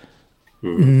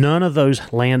 None of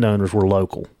those landowners were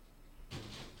local.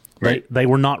 Right. They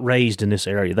were not raised in this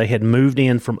area. They had moved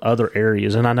in from other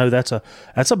areas, and I know that's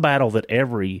a battle that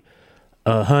every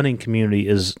hunting community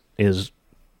is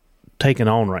taking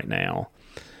on right now.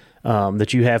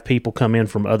 That you have people come in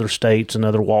from other states and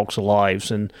other walks of lives,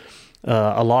 and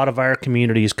a lot of our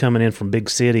community is coming in from big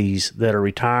cities that are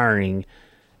retiring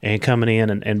and coming in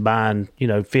and buying, you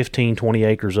know, 15, 20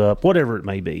 acres up, whatever it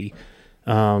may be.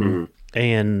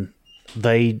 And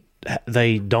they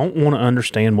don't want to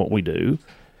understand what we do,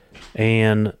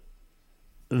 and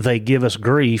they give us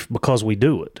grief because we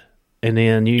do it. And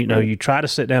then, you know, you try to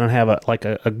sit down and have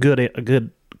a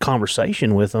good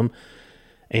conversation with them,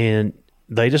 and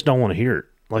they just don't want to hear it.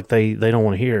 Like, they don't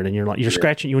want to hear it. And you're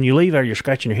scratching, when you leave there, you're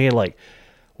scratching your head like,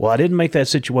 well, I didn't make that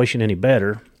situation any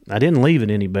better. I didn't leave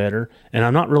it any better. And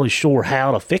I'm not really sure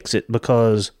how to fix it,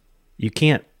 because you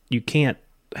can't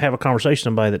have a conversation with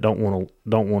somebody that don't want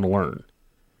to learn.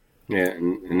 Yeah.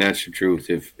 And that's the truth.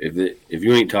 If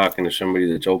you ain't talking to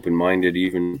somebody that's open-minded,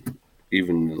 even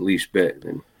the least bit,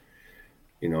 then,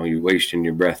 you know, you're wasting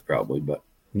your breath probably. But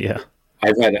yeah,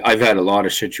 I've had a lot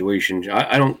of situations.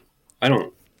 I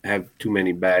don't have too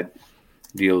many bad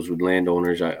deals with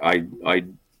landowners. I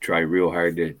try real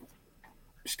hard to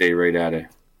stay right out of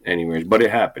anywhere, but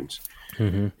it happens.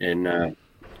 And a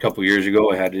couple years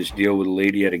ago, I had this deal with a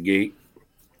lady at a gate,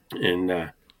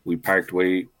 and we parked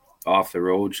way off the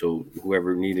road so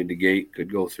whoever needed the gate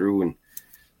could go through. And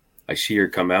I see her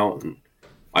come out, and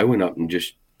I went up and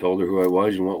just told her who I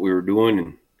was and what we were doing.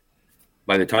 And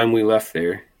by the time we left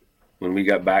there, when we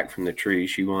got back from the tree,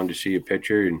 she wanted to see a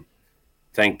picture and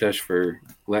thanked us for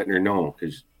letting her know,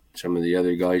 because some of the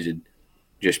other guys had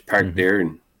just parked there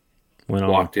and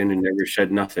walked in and never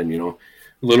said nothing. You know,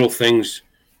 little things,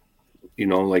 you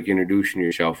know, like introducing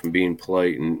yourself and being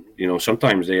polite. And, you know,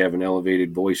 sometimes they have an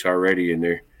elevated voice already and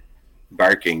they're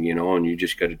barking, you know, and you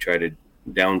just got to try to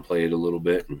downplay it a little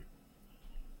bit and,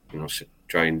 you know,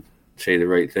 try and say the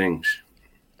right things.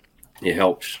 It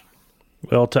helps.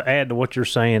 Well, to add to what you're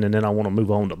saying, and then I want to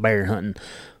move on to bear hunting,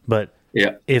 but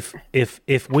yeah, if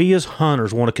we as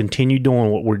hunters want to continue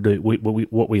doing what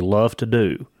what we love to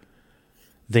do,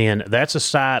 then that's a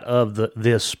side of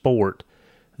this sport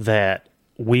that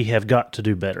we have got to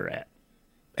do better at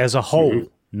as a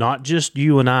whole. Not just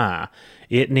you and I.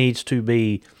 It needs to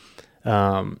be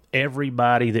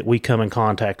everybody that we come in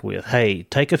contact with, hey,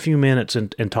 take a few minutes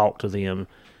and talk to them.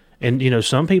 And,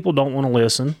 some people don't want to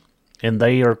listen, and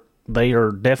they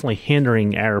are definitely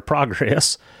hindering our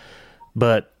progress.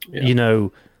 But,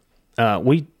 we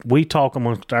talk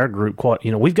amongst our group quite,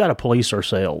 we've got to police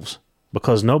ourselves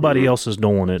because nobody else is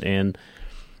doing it. And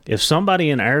if somebody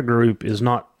in our group is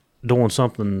not doing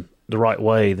something the right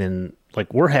way, then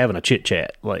like we're having a chit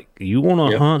chat. Like, you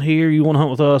want to hunt here, you want to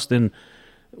hunt with us, then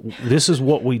this is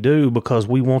what we do because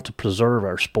we want to preserve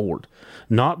our sport,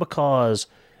 not because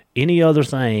any other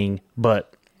thing,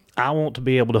 but I want to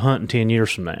be able to hunt in 10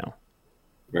 years from now.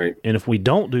 Right. And if we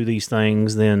don't do these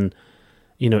things, then,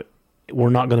 we're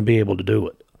not going to be able to do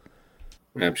it.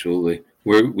 Absolutely.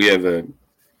 We have a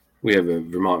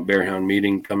Vermont Bear Hound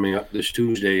meeting coming up this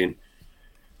Tuesday, and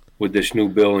with this new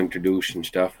bill introduced and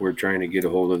stuff, we're trying to get a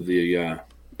hold of the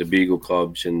Beagle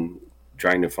clubs and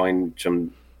trying to find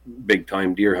some big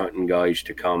time deer hunting guys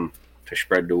to come to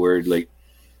spread the word. Like,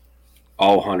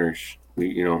 all hunters,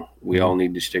 we all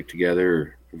need to stick together,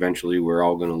 or eventually we're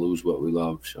all going to lose what we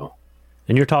love. So,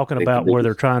 and you're talking about where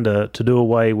they're trying to do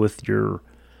away with your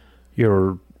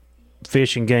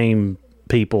fish and game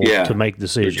people to make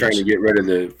decisions. They're trying to get rid of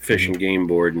the fish and game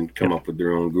board and come up with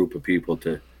their own group of people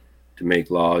to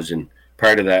make laws. And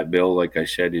part of that bill, like I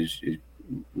said, is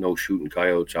no shooting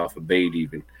coyotes off a bait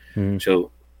even.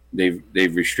 So they've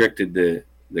restricted the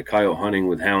coyote hunting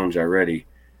with hounds already,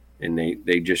 and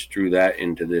they just threw that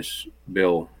into this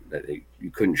bill that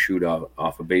you couldn't shoot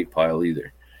off a bait pile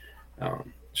either.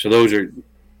 So those are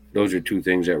two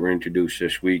things that were introduced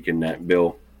this week in that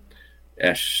bill,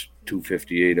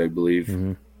 S-258, I believe.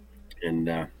 And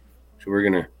so we're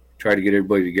gonna try to get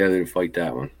everybody together to fight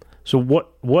that one. So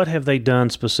what have they done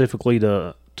specifically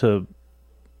to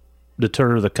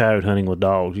deter the coyote hunting with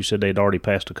dogs? You said they'd already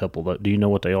passed a couple. Do you know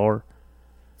what they are?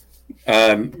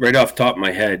 Right off the top of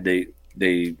my head, you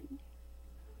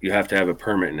have to have a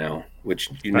permit now, which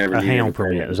you never need. A hound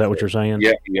permit. Is that what you're saying?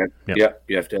 Yeah. You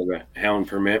have to have a hound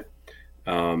permit.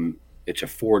 It's a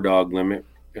 4-dog limit.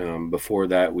 Before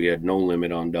that, we had no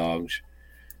limit on dogs,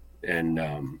 and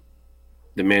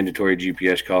the mandatory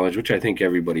GPS collars, which I think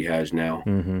everybody has now.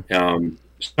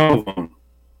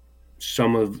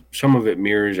 Some of it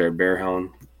mirrors our bear hound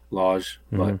laws,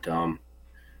 but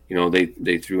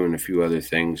they threw in a few other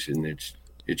things, and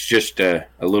it's just a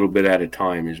little bit at a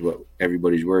time is what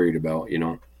everybody's worried about.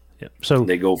 Yeah. So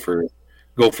they go for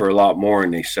a lot more,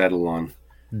 and they settle on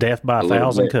death by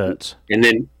 1,000 cuts,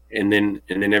 and then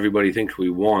everybody thinks we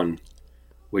won,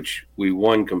 which we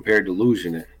won compared to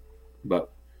losing it, but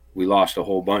we lost a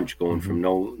whole bunch going from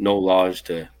no laws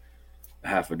to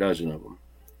half a dozen of them.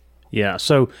 Yeah.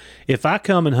 So if I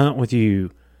come and hunt with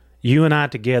you, you and I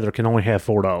together can only have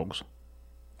 4 dogs,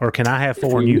 or can I have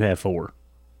 4 and you have 4?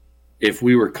 If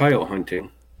we were coyote hunting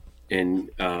and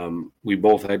we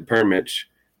both had permits,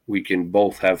 we can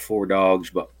both have 4 dogs,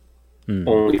 but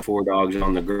only 4 dogs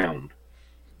on the ground.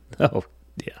 Oh,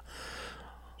 yeah.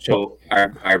 So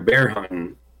our bear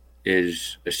hunting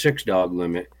is a 6-dog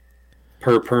limit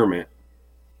per permit,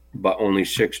 but only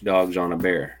 6 dogs on a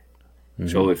bear.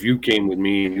 So if you came with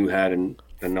me and you had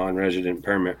a non-resident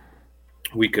permit,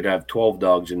 we could have 12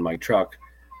 dogs in my truck,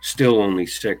 still only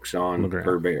 6 on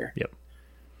per bear. Yep.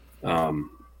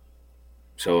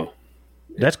 So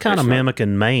that's kind of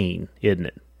mimicking Maine, isn't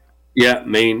it? Yeah,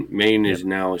 Maine is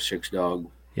now a 6-dog.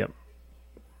 Yep.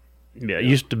 Yeah, it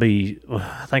used to be.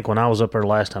 I think when I was up there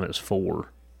last time, it was 4,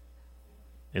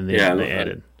 and then they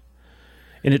added.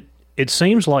 And it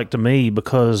seems like to me,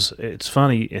 because it's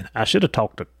funny, and I should have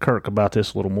talked to Kirk about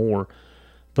this a little more,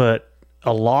 but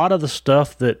a lot of the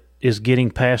stuff that is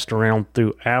getting passed around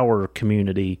through our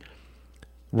community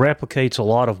replicates a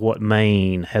lot of what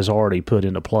Maine has already put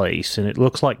into place. And it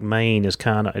looks like Maine is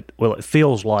it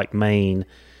feels like Maine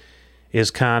is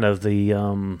kind of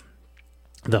the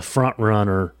front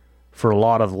runner for a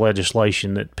lot of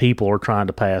legislation that people are trying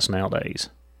to pass nowadays.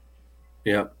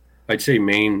 Yeah, I'd say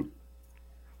Maine.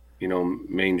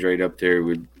 Maine's right up there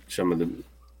with some of the,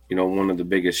 one of the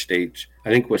biggest states. I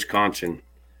think Wisconsin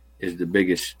is the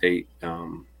biggest state.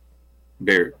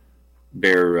 Their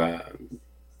bear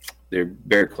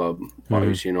club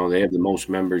wise, they have the most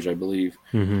members, I believe.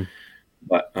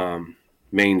 But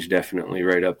Maine's definitely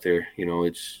right up there.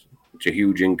 It's a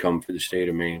huge income for the state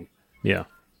of Maine. Yeah.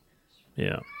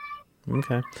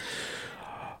 Okay.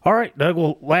 All right, Doug,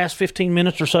 well, last 15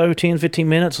 minutes or so, 10, 15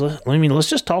 minutes, let's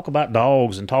just talk about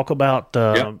dogs and talk about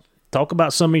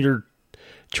some of your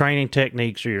training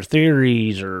techniques or your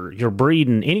theories or your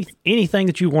breeding, anything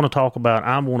that you want to talk about,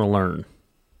 I want to learn.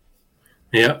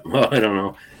 Yeah, well, I don't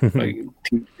know if I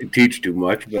can teach too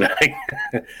much, but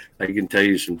I can tell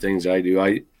you some things I do.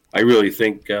 I really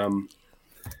think young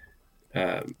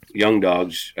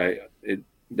dogs.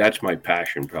 That's my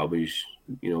passion. Probably, is,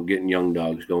 getting young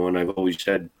dogs going. I've always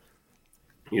said,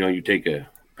 you take a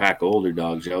pack of older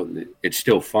dogs out, it's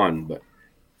still fun, but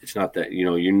it's not that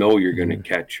you're going to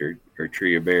catch or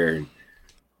tree a bear. And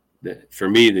for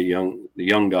me, the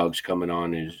young dogs coming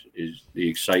on is the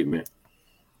excitement.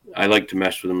 I like to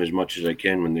mess with them as much as I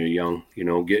can when they're young.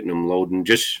 Getting them loading.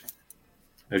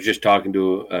 I was just talking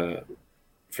to a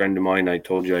friend of mine. I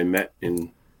told you I met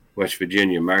in West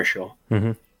Virginia, Marshall,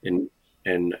 Mm-hmm.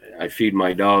 and I feed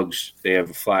my dogs. They have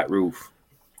a flat roof,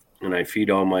 and I feed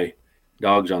all my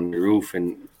dogs on the roof.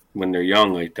 And when they're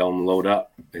young, I tell them load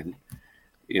up. And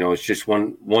it's just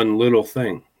one little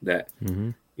thing that Mm-hmm.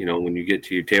 when you get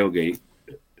to your tailgate,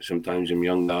 sometimes them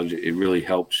young dogs, it really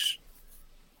helps.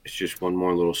 It's just one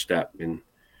more little step. And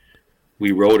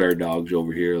we rode our dogs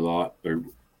over here a lot, or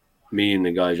me and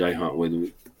the guys I hunt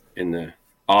with in the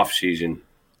off season,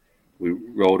 we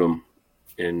rode them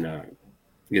and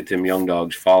get them young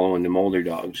dogs following them older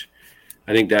dogs.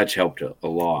 I think that's helped a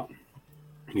lot.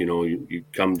 You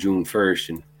come June 1st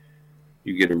and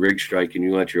you get a rig strike and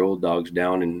you let your old dogs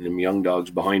down and them young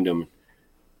dogs behind them,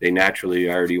 they naturally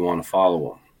already want to follow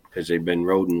them because they've been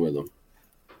roding with them.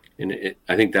 And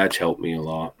I think that's helped me a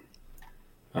lot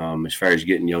as far as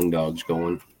getting young dogs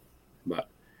going. But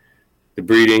the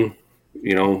breeding,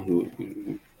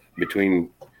 between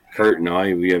Kurt and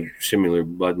I, we have similar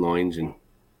bloodlines, and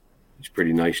it's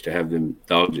pretty nice to have them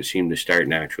dogs that seem to start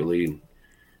naturally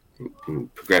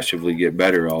and progressively get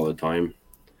better all the time.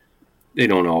 They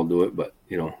don't all do it, but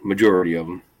majority of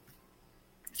them.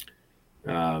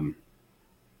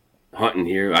 Hunting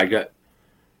here, I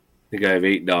think I have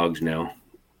 8 dogs now,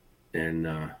 and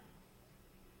I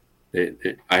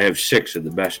have 6 of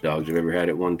the best dogs I've ever had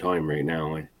at one time. Right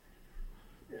now,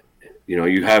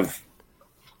 you have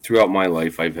throughout my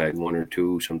life, I've had 1 or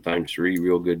 2, sometimes 3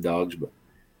 real good dogs, but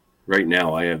right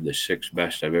now I have the 6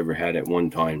 best I've ever had at one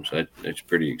time. So that's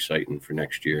pretty exciting for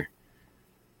next year.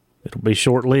 It'll be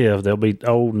short lived. They'll be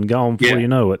old and gone before you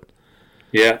know it.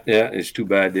 Yeah. It's too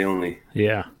bad they only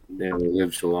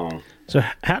live so long. So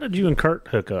how did you and Kurt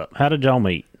hook up? How did y'all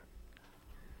meet?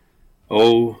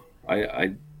 Oh,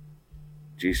 I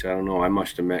don't know. I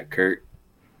must have met Kurt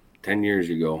 10 years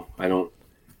ago.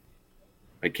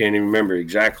 I can't even remember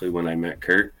exactly when I met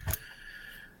Kurt,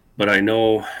 but I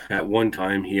know at one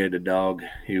time he had a dog.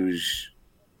 He was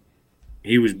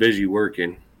busy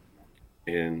working,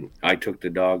 and I took the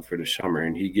dog for the summer,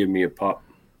 and he gave me a pup.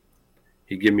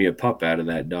 He gave me a pup out of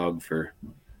that dog for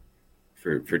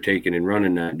taking and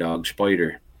running that dog,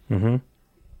 Spider. Mm-hmm.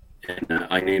 And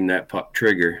I named that pup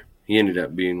Trigger. He ended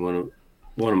up being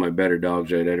one of my better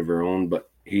dogs I'd ever owned, but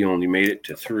he only made it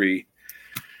to 3.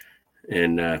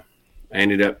 And I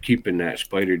ended up keeping that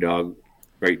Spider dog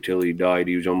right till he died.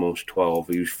 He was almost 12.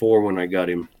 He was 4 when I got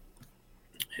him,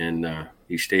 and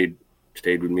he stayed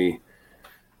with me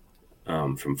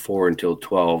from 4 until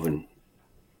 12, and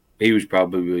he was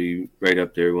probably right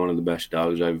up there, one of the best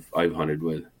dogs I've hunted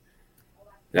with.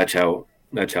 That's how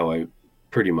I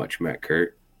pretty much met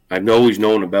Kurt. I've always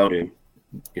known about him,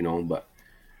 but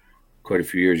quite a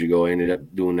few years ago, I ended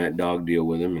up doing that dog deal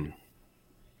with him,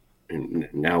 and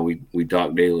now we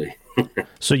talk daily.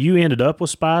 So you ended up with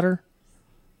Spider?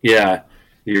 Yeah,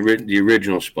 the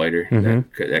original Spider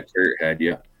Mm-hmm. that Kurt had.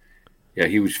 Yeah,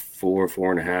 he was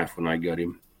 4.5 when I got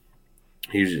him.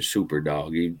 He was a super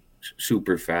dog. He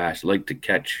super fast. Liked to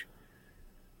catch.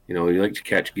 He liked to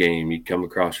catch game. He'd come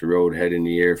across the road, head in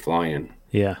the air, flying.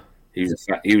 Yeah.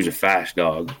 He was a fast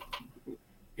dog.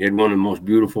 He had one of the most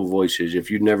beautiful voices. If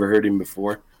you'd never heard him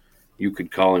before, you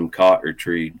could call him caught or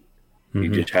treed. Mm-hmm. He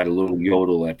just had a little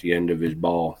yodel at the end of his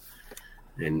ball,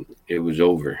 and it was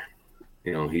over.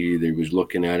 He either was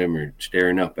looking at him or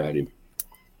staring up at him.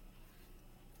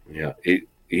 Yeah,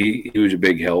 he was a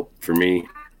big help for me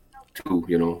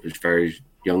too. As far as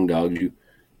young dogs, you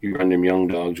run them young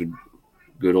dogs with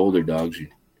good older dogs, you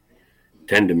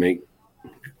tend to make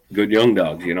good young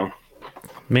dogs.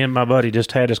 Me and my buddy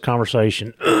just had this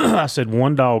conversation. I said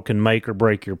one dog can make or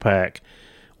break your pack.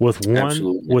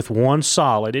 Absolutely. With one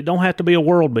solid, it don't have to be a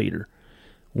world beater.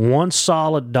 One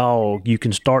solid dog, you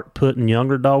can start putting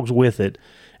younger dogs with it,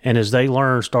 and as they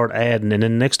learn, start adding. And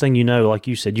then the next thing you know, like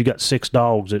you said, you got 6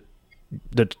 dogs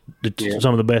that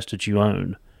some of the best that you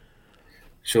owned.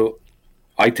 So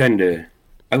I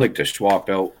like to swap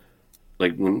out,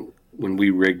 like when we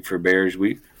rig for bears,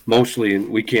 we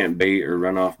can't bait or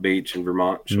run off baits in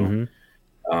Vermont. So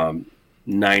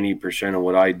 90% of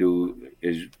what I do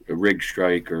is a rig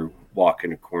strike or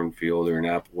walking a cornfield or an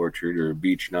apple orchard or a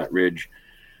beech nut ridge.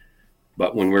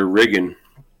 But when we're rigging,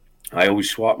 I always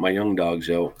swap my young dogs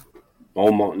out.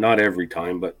 Almost not every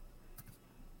time, but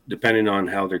depending on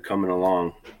how they're coming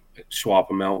along, swap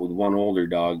them out with one older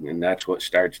dog, and that's what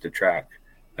starts the track.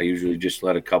 I usually just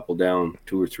let a couple down,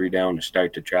 2 or 3 down to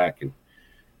start the track, and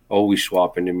always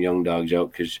swapping them young dogs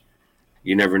out because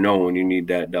you never know when you need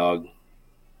that dog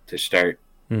to start,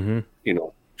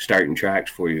 starting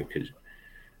tracks for you. Because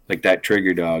like that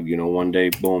trigger dog, one day,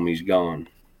 boom, he's gone.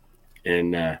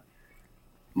 And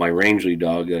my Rangeley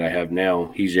dog that I have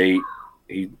now, he's 8.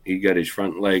 He got his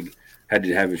front leg, had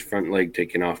to have his front leg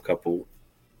taken off a couple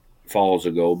falls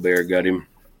ago. Bear got him,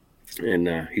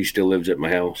 and he still lives at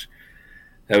my house.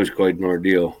 That was quite an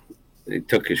ordeal. They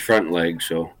took his front leg,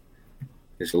 so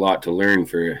it's a lot to learn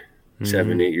for a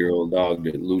 7-8-year-old dog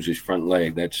to lose his front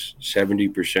leg. That's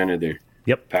 70% of their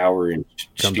power and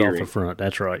comes steering. Off the front.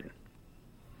 That's right.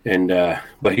 And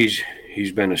but he's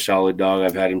been a solid dog.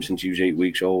 I've had him since he was 8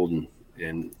 weeks old,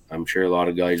 and I'm sure a lot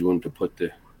of guys wouldn't have put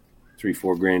the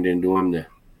 $3-4 grand into him to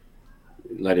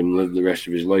let him live the rest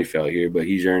of his life out here. But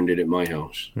he's earned it at my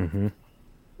house.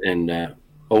 And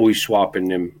always swapping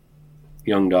them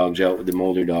young dogs out with them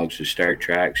older dogs to start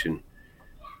tracks, and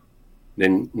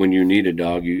then when you need a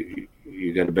dog, you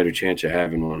got a better chance of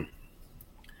having one.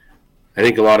 I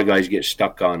think a lot of guys get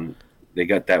stuck on, they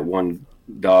got that one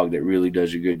dog that really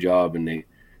does a good job, and they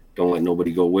don't let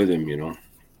nobody go with him,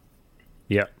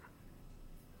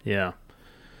 Yeah.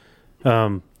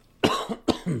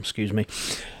 Excuse me.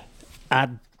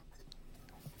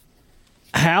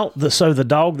 So the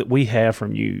dog that we have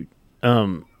from you,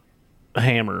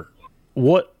 Hammer,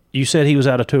 what you said he was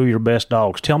out of 2 of your best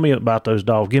dogs. Tell me about those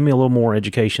dogs. Give me a little more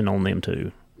education on them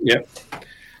too. Yep.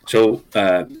 So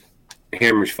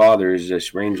Hammer's father is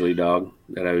this Rangeley dog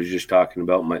that I was just talking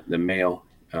about, the male,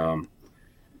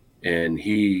 and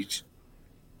he's,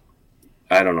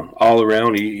 I don't know, all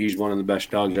around he's one of the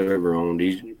best dogs I've ever owned.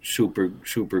 He's super,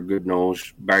 super good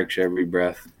nose, barks every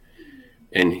breath,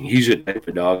 and he's a type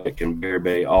of dog that can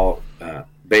bay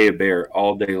a bear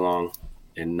all day long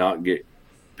and not get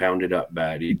pounded up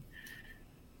bad. He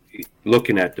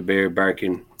looking at the bear,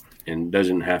 barking, and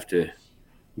doesn't have to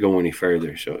go any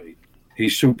further. So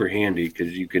he's super handy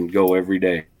because you can go every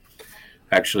day.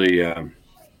 Actually,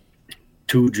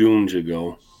 2 Junes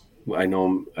ago, I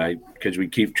know because we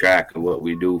keep track of what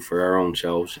we do for our own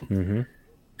selves. 2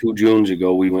 Junes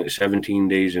ago, we went 17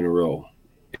 days in a row,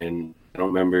 and I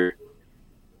don't remember.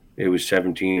 It was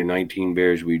 17 or 19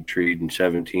 bears we'd treed in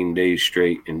 17 days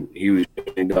straight, and he was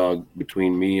a dog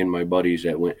between me and my buddies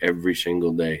that went every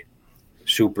single day.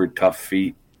 Super tough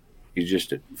feet. He's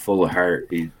just full of heart.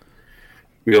 He's a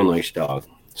real nice dog.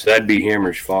 So that'd be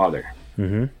Hammer's father,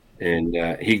 and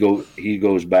he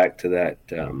goes back to that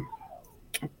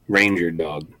Ranger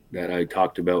dog that I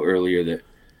talked about earlier that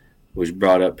was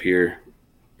brought up here.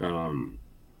 And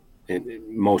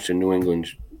most of New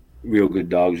England's real good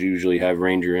dogs usually have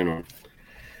Ranger in them.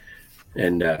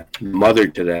 And mother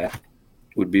to that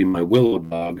would be my Willow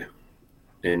dog.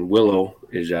 And Willow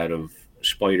is out of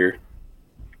Spider,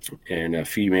 and a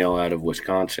female out of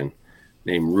Wisconsin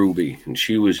named Ruby. And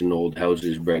she was an old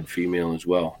houses bred female as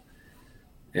well.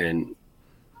 And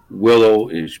Willow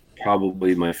is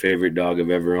probably my favorite dog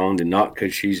I've ever owned, and not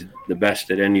because she's the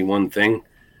best at any one thing.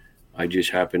 I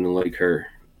just happen to like her.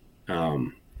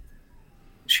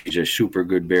 She's a super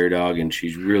good bear dog, and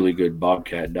she's really good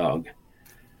bobcat dog.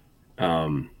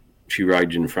 She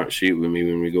rides in the front seat with me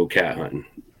when we go cat hunting.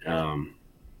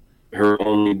 Her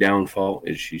only downfall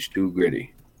is she's too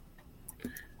gritty.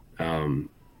 I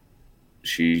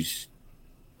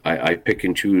pick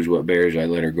and choose what bears I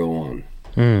let her go on.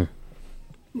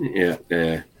 Yeah,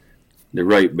 the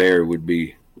right bear would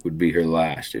be her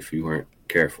last if you weren't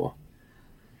careful.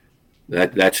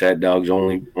 That's that dog's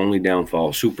only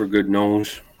downfall. Super good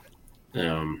nose,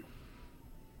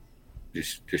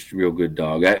 just real good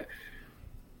dog.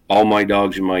 All my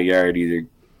dogs in my yard either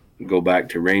go back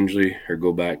to Rangeley or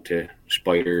go back to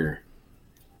Spider,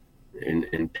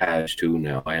 and Taz too.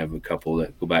 Now I have a couple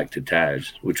that go back to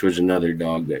Taz, which was another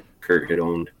dog that Kurt had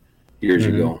owned years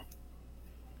ago.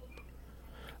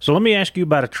 So let me ask you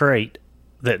about a trait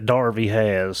that Darby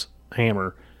has,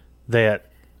 Hammer, that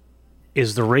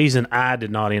is the reason I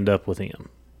did not end up with him,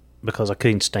 because I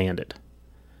couldn't stand it.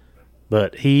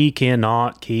 But he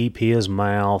cannot keep his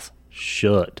mouth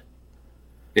shut.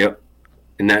 Yep,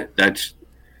 and that's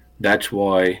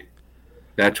why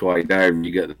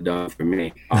Darby got the dog for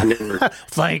me. I never.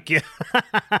 Thank you.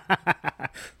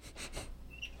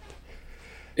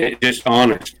 Just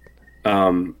honest.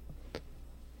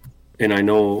 and I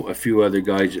know a few other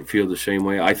guys that feel the same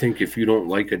way. I think if you don't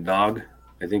like a dog,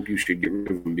 I think you should get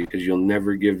rid of him because you'll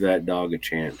never give that dog a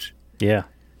chance. Yeah.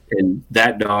 And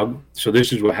that dog, so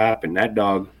this is what happened. That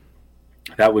dog,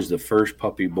 that was the first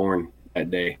puppy born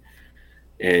that day.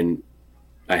 And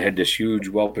I had this huge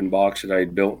whelping box that I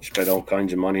had built, spent all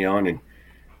kinds of money on,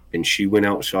 and she went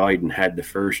outside and had the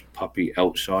first puppy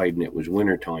outside, and it was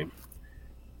wintertime.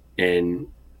 And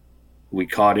we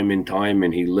caught him in time,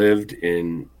 and he lived,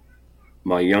 and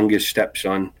my youngest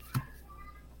stepson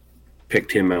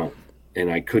picked him out,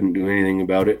 and I couldn't do anything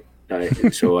about it.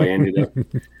 So I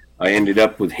ended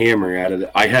up with Hammer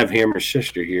I have Hammer's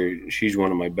sister here. She's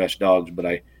one of my best dogs, but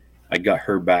I got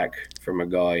her back from a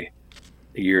guy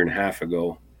a year and a half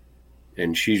ago,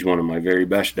 and she's one of my very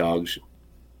best dogs.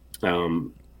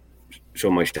 So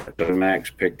my stepson Max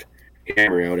picked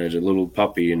Hammer out as a little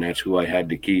puppy, and that's who I had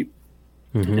to keep.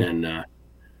 Mm-hmm. And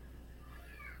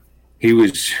he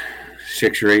was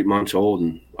 6 or 8 months old,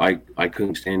 and I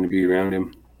couldn't stand to be around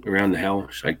him around the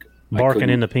house. Barking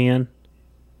in the pen.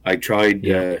 I tried.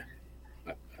 Yeah.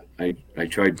 I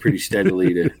tried pretty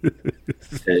steadily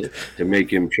to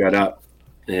make him shut up,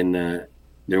 and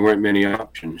there weren't many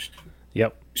options.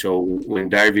 Yep. So when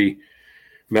Darby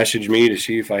messaged me to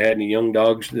see if I had any young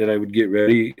dogs that I would get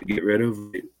rid of,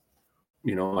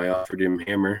 I offered him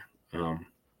Hammer,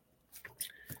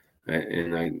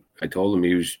 and I told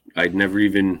him I'd never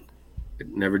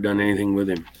done anything with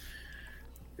him,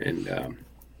 and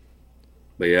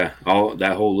but yeah,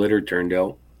 that whole litter turned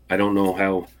out. I don't know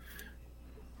how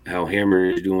Hammer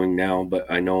is doing now, but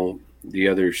I know the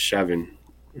other 7,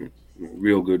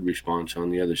 real good response on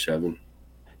the other 7.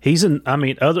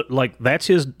 That's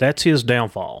his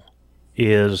downfall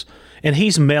and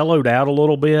he's mellowed out a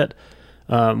little bit.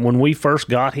 When we first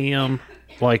got him,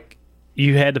 like,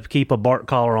 you had to keep a bark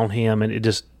collar on him, and he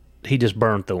just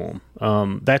burned through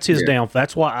him. That's his downfall.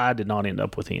 That's why I did not end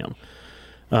up with him.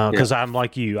 Cause I'm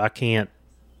like you, I can't,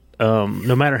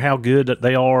 no matter how good that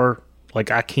they are, like,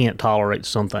 I can't tolerate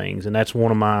some things, and that's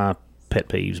one of my pet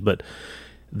peeves. But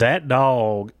that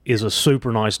dog is a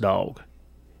super nice dog.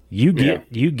 You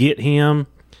get him.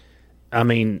 I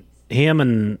mean, him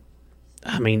and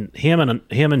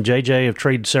JJ have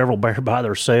treated several bear by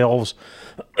themselves.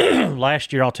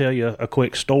 Last year, I'll tell you a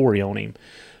quick story on him.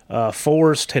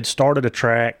 Forrest had started a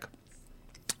track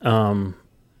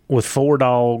with 4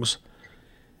 dogs,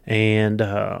 and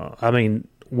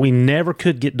we never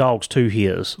could get dogs to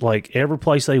his. Like, every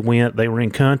place they went, they were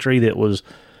in country they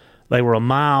were a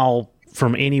mile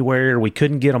from anywhere. We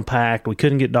couldn't get them packed. We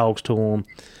couldn't get dogs to them.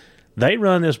 They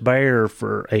run this bear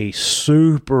for a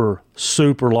super,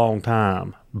 super long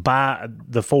time by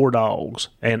the 4 dogs.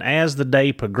 And as the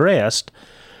day progressed,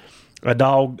 a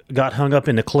dog got hung up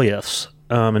in the cliffs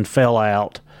and fell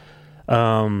out.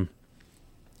 One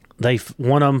of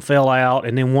them fell out,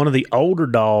 and then one of the older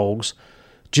dogs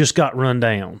just got run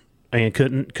down and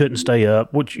couldn't stay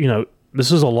up, which,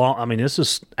 this is this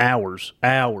is hours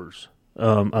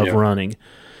of running.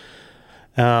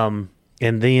 And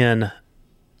then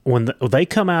when they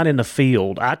come out in the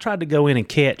field, I tried to go in and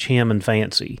catch him and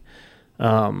Fancy.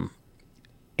 And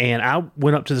I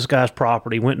went up to this guy's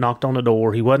property, knocked on the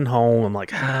door. He wasn't home. I'm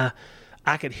like, I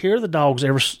could hear the dogs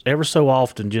ever so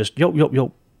often just yelp, yelp,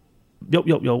 yelp, yelp,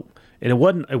 yelp, yelp. And it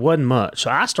wasn't much.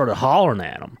 So I started hollering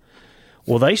at them.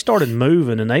 Well, they started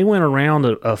moving, and they went around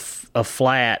a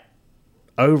flat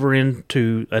over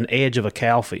into an edge of a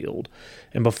cow field.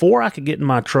 And before I could get in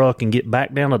my truck and get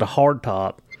back down to the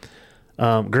hardtop,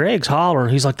 Greg's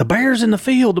hollering. He's like, the bear's in the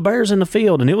field, the bear's in the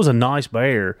field. And it was a nice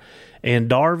bear. And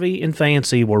Darby and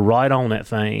Fancy were right on that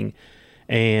thing.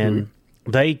 And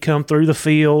they come through the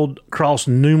field, crossed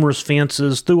numerous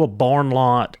fences, through a barn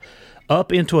lot,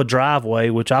 up into a driveway,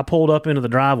 which I pulled up into the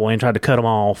driveway and tried to cut them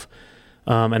off.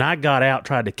 And I got out,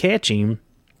 tried to catch him,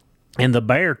 and the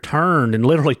bear turned and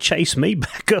literally chased me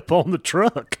back up on the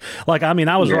truck. Like, I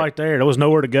was right there. There was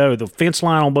nowhere to go. The fence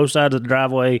line on both sides of the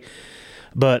driveway.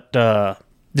 But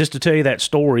just to tell you that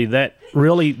story, that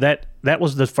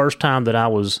was the first time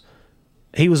that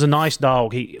he was a nice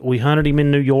dog. We hunted him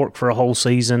in New York for a whole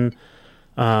season.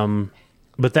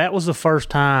 But that was the first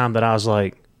time that I was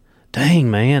like, dang,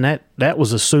 man, that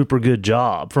was a super good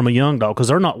job from a young dog, because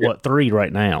they're not, 3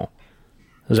 right now.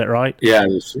 Is that right? Yeah,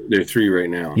 they're 3 right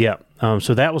now. Yeah.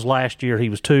 So that was last year. He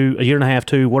was 2, a year and a half,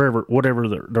 2, whatever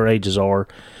their ages are.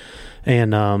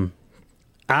 And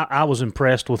I was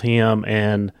impressed with him.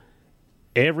 And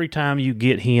every time you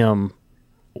get him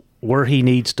where he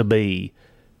needs to be,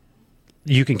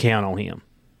 you can count on him.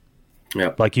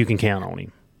 Yeah. Like, you can count on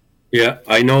him. Yeah,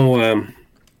 I know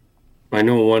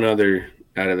one other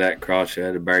out of that cross that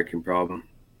had a barking problem.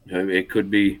 It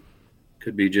could be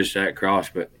could be just that cross.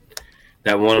 But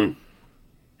that one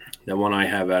I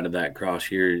have out of that cross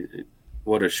here,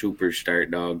 what a super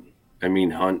start dog. I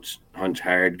mean, hunts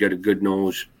hard, got a good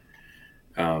nose.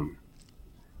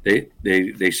 They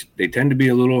tend to be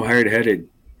a little hard headed,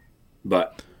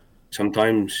 but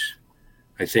sometimes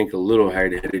I think a little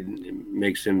hard headed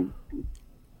makes them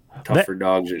tougher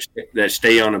dogs that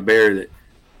stay on a bear that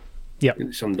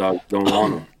some dogs don't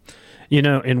want them. You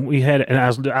know, and we had, and I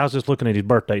was just looking at his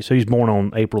birthday, so he's born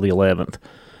on April the 11th.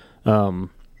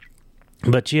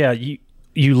 But yeah,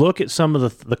 you look at some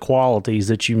of the qualities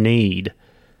that you need,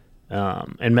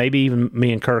 and maybe even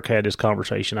me and Kirk had this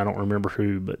conversation. I don't remember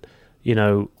who, but you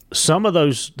know, some of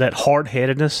those, that hard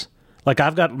headedness. Like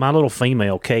I've got my little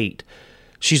female Kate.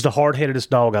 She's the hard headedest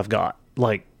dog I've got.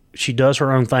 Like she does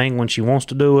her own thing when she wants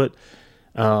to do it.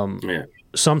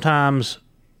 Sometimes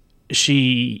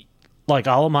she. Like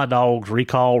all of my dogs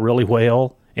recall really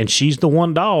well, and she's the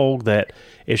one dog that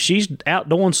if she's out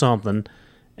doing something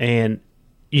and,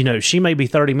 you know, she may be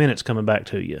 30 minutes coming back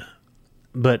to you,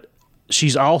 but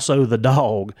she's also the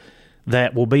dog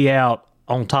that will be out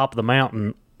on top of the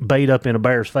mountain bait up in a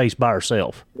bear's face by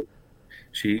herself.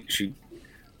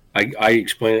 I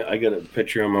explain it. I got a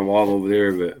picture on my wall over there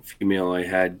of a female I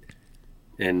had,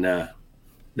 and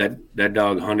that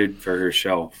dog hunted for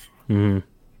herself. Mm-hmm.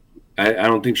 I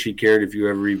don't think she cared if you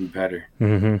ever even pet her.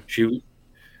 Mm-hmm. She,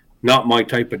 not my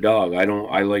type of dog. I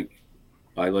like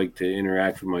to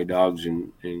interact with my dogs,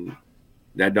 and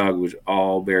that dog was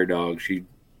all bear dog. She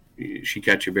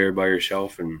catch a bear by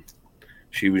herself, and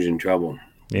she was in trouble.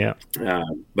 Yeah.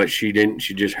 But she didn't.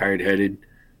 She just hard headed,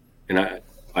 and I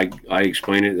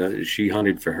explained it that she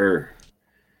hunted for her,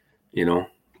 you know.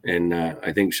 And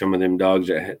I think some of them dogs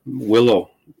that had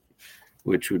Willow,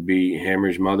 which would be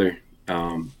Hammer's mother.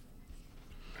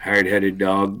 Hard-headed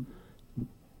dog,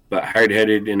 but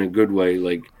hard-headed in a good way.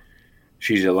 Like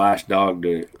she's the last dog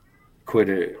to quit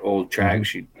an old track.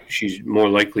 Mm-hmm. She's more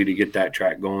likely to get that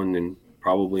track going than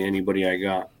probably anybody I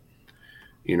got,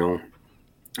 you know.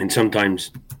 And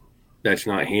sometimes that's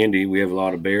not handy. We have a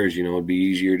lot of bears, you know. It'd be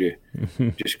easier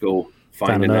to just go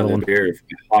find another bear, a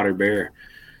hotter bear.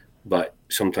 But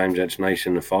sometimes that's nice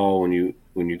in the fall when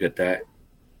you get that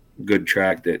good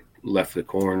track that left the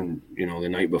corn, you know, the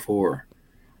night before.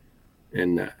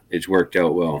 And it's worked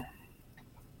out well.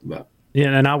 But yeah,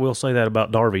 and I will say that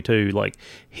about Darby too. Like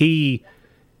he's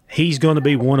going to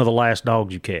be one of the last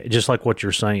dogs you catch, just like what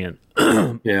you're saying.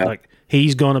 Yeah, like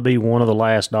he's going to be one of the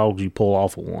last dogs you pull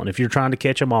off of one. If you're trying to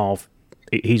catch him off,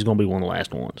 he's going to be one of the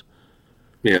last ones.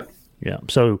 Yeah, yeah.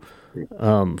 So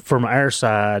from our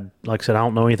side, like I said, I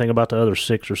don't know anything about the other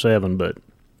 6 or 7, but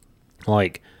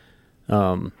like.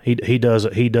 He does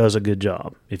a good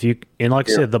job. Like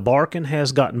I said, the barking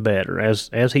has gotten better as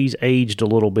he's aged a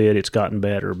little bit. It's gotten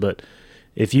better, but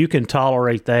if you can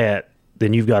tolerate that,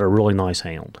 then you've got a really nice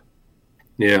hound.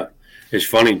 Yeah, it's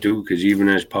funny too because even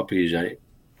as puppies, I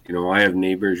have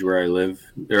neighbors where I live.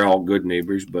 They're all good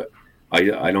neighbors, but I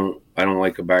don't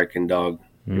like a barking dog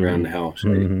around the house.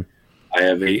 Mm-hmm. I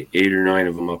have eight or nine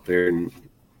of them up there, and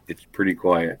it's pretty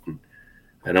quiet. And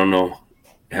I don't know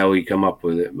how he come up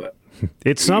with it, but.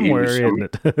 It's somewhere, isn't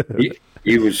it?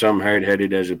 he was some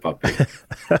hard-headed as a puppy.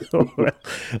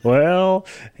 Well,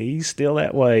 he's still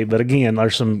that way. But again,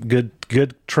 there's some good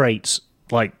traits.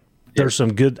 Like there's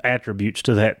some good attributes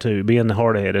to that too. Being the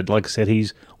hard-headed, like I said,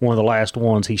 he's one of the last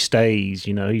ones. He stays.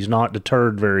 You know, he's not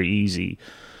deterred very easy.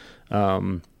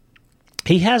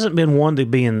 He hasn't been one to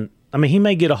be in. I mean, he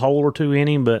may get a hole or two in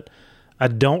him, but I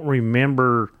don't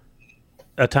remember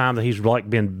a time that he's like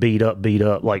been beat up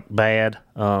like bad.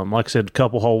 Like I said, a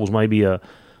couple holes, maybe a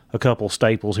couple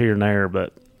staples here and there,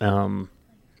 but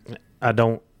I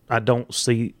don't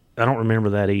remember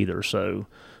that either. So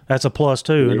that's a plus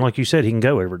too. And like you said, he can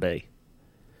go every day.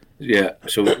 Yeah.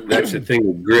 So that's the thing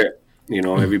with grit. You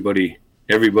know, everybody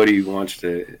wants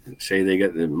to say they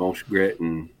got the most grit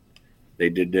and they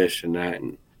did this and that.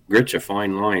 And grit's a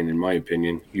fine line, in my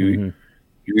opinion. You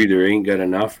either ain't got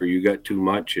enough or you got too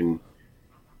much, and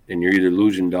you're either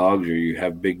losing dogs or you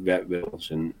have big vet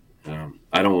bills, and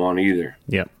I don't want either.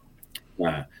 Yeah.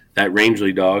 That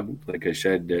Rangeley dog, like I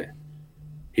said,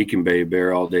 he can bay a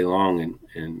bear all day long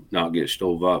and not get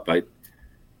stove up. I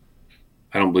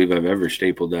don't believe I've ever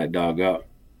stapled that dog up.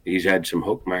 He's had some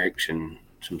hook marks and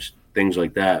some things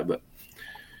like that, but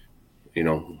you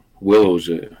know, Willow's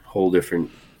a whole different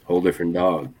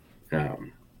dog.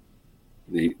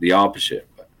 The opposite.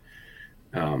 But,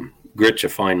 grit's a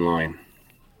fine line.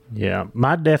 Yeah,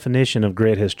 my definition of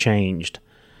grit has changed.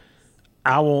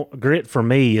 Grit for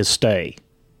me is stay.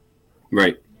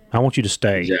 Right. I want you to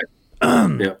stay.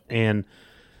 Exactly. Yeah. And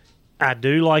I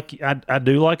do like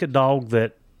a dog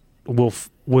that will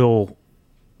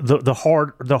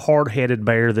the hard-headed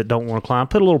bear that don't want to climb.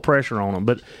 Put a little pressure on them,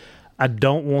 but I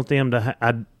don't want them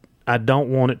to. I don't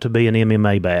want it to be an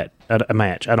MMA a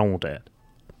match. I don't want that.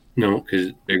 No,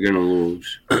 because they're gonna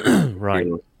lose. Right.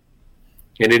 You know?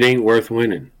 And it ain't worth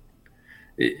winning.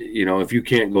 If you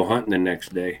can't go hunting the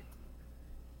next day,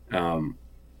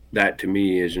 that to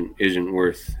me isn't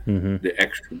worth the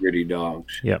extra gritty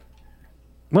dogs. Yep.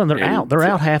 Well, they're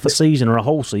out half a season or a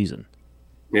whole season.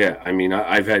 Yeah, I mean,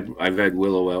 I've had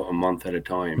Willow out a month at a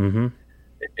time,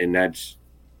 and that's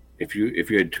if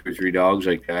you had 2 or 3 dogs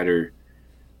like that, or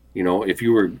if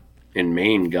you were in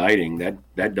Maine guiding,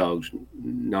 that dog's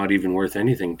not even worth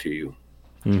anything to you.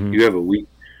 You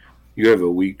have a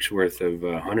week's worth of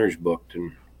hunters booked,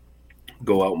 and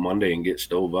go out Monday and get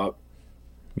stove up.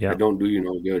 Yeah, don't do you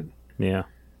no good. Yeah,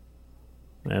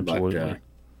 absolutely. But,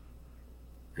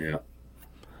 yeah.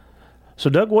 So,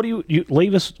 Doug, what do you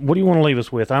leave us? What do you want to leave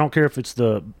us with? I don't care if it's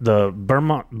the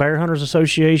Vermont Bear Hunters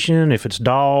Association, if it's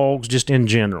dogs, just in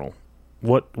general.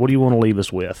 What do you want to leave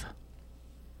us with?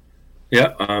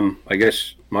 Yeah, I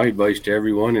guess my advice to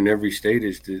everyone in every state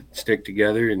is to stick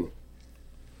together and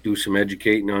do some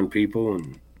educating on people,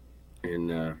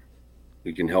 and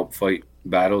we can help fight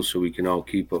battles so we can all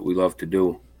keep what we love to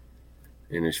do.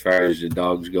 And as far as the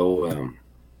dogs go,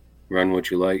 run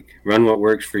what you like, run what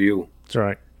works for you. That's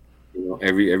right.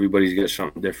 Everybody's got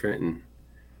something different, and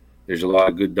there's a lot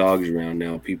of good dogs around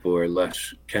now. People are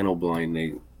less kennel blind.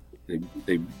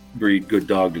 They breed good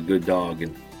dog to good dog,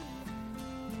 and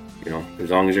as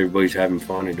long as everybody's having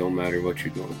fun, it don't matter what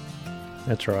you're doing.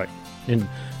 That's right. And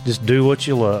just do what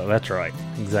you love. That's right.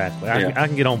 Exactly. I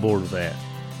can get on board with that.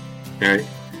 All right.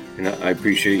 And I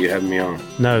appreciate you having me on.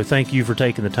 No, thank you for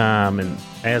taking the time. And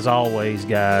as always,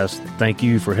 guys, thank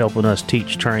you for helping us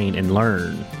teach, train, and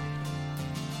learn.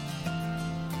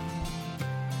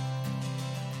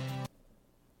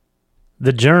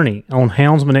 The Journey on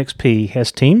Houndsman XP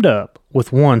has teamed up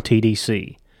with One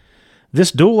TDC.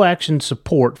 This dual-action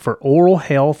support for oral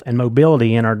health and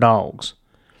mobility in our dogs.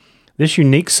 This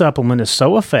unique supplement is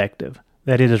so effective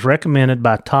that it is recommended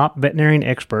by top veterinarian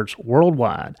experts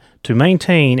worldwide to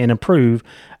maintain and improve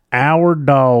our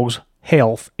dog's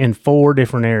health in 4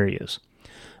 different areas.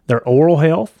 Their oral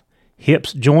health,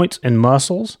 hips, joints, and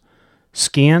muscles,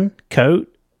 skin,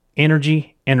 coat,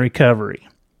 energy, and recovery.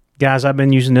 Guys, I've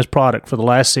been using this product for the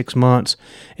last 6 months,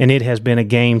 and it has been a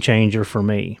game changer for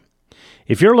me.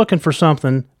 If you're looking for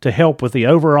something to help with the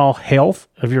overall health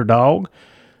of your dog,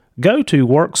 go to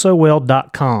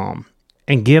worksowell.com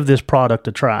and give this product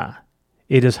a try.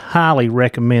 It is highly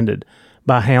recommended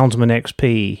by Houndsman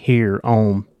XP here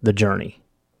on The Journey.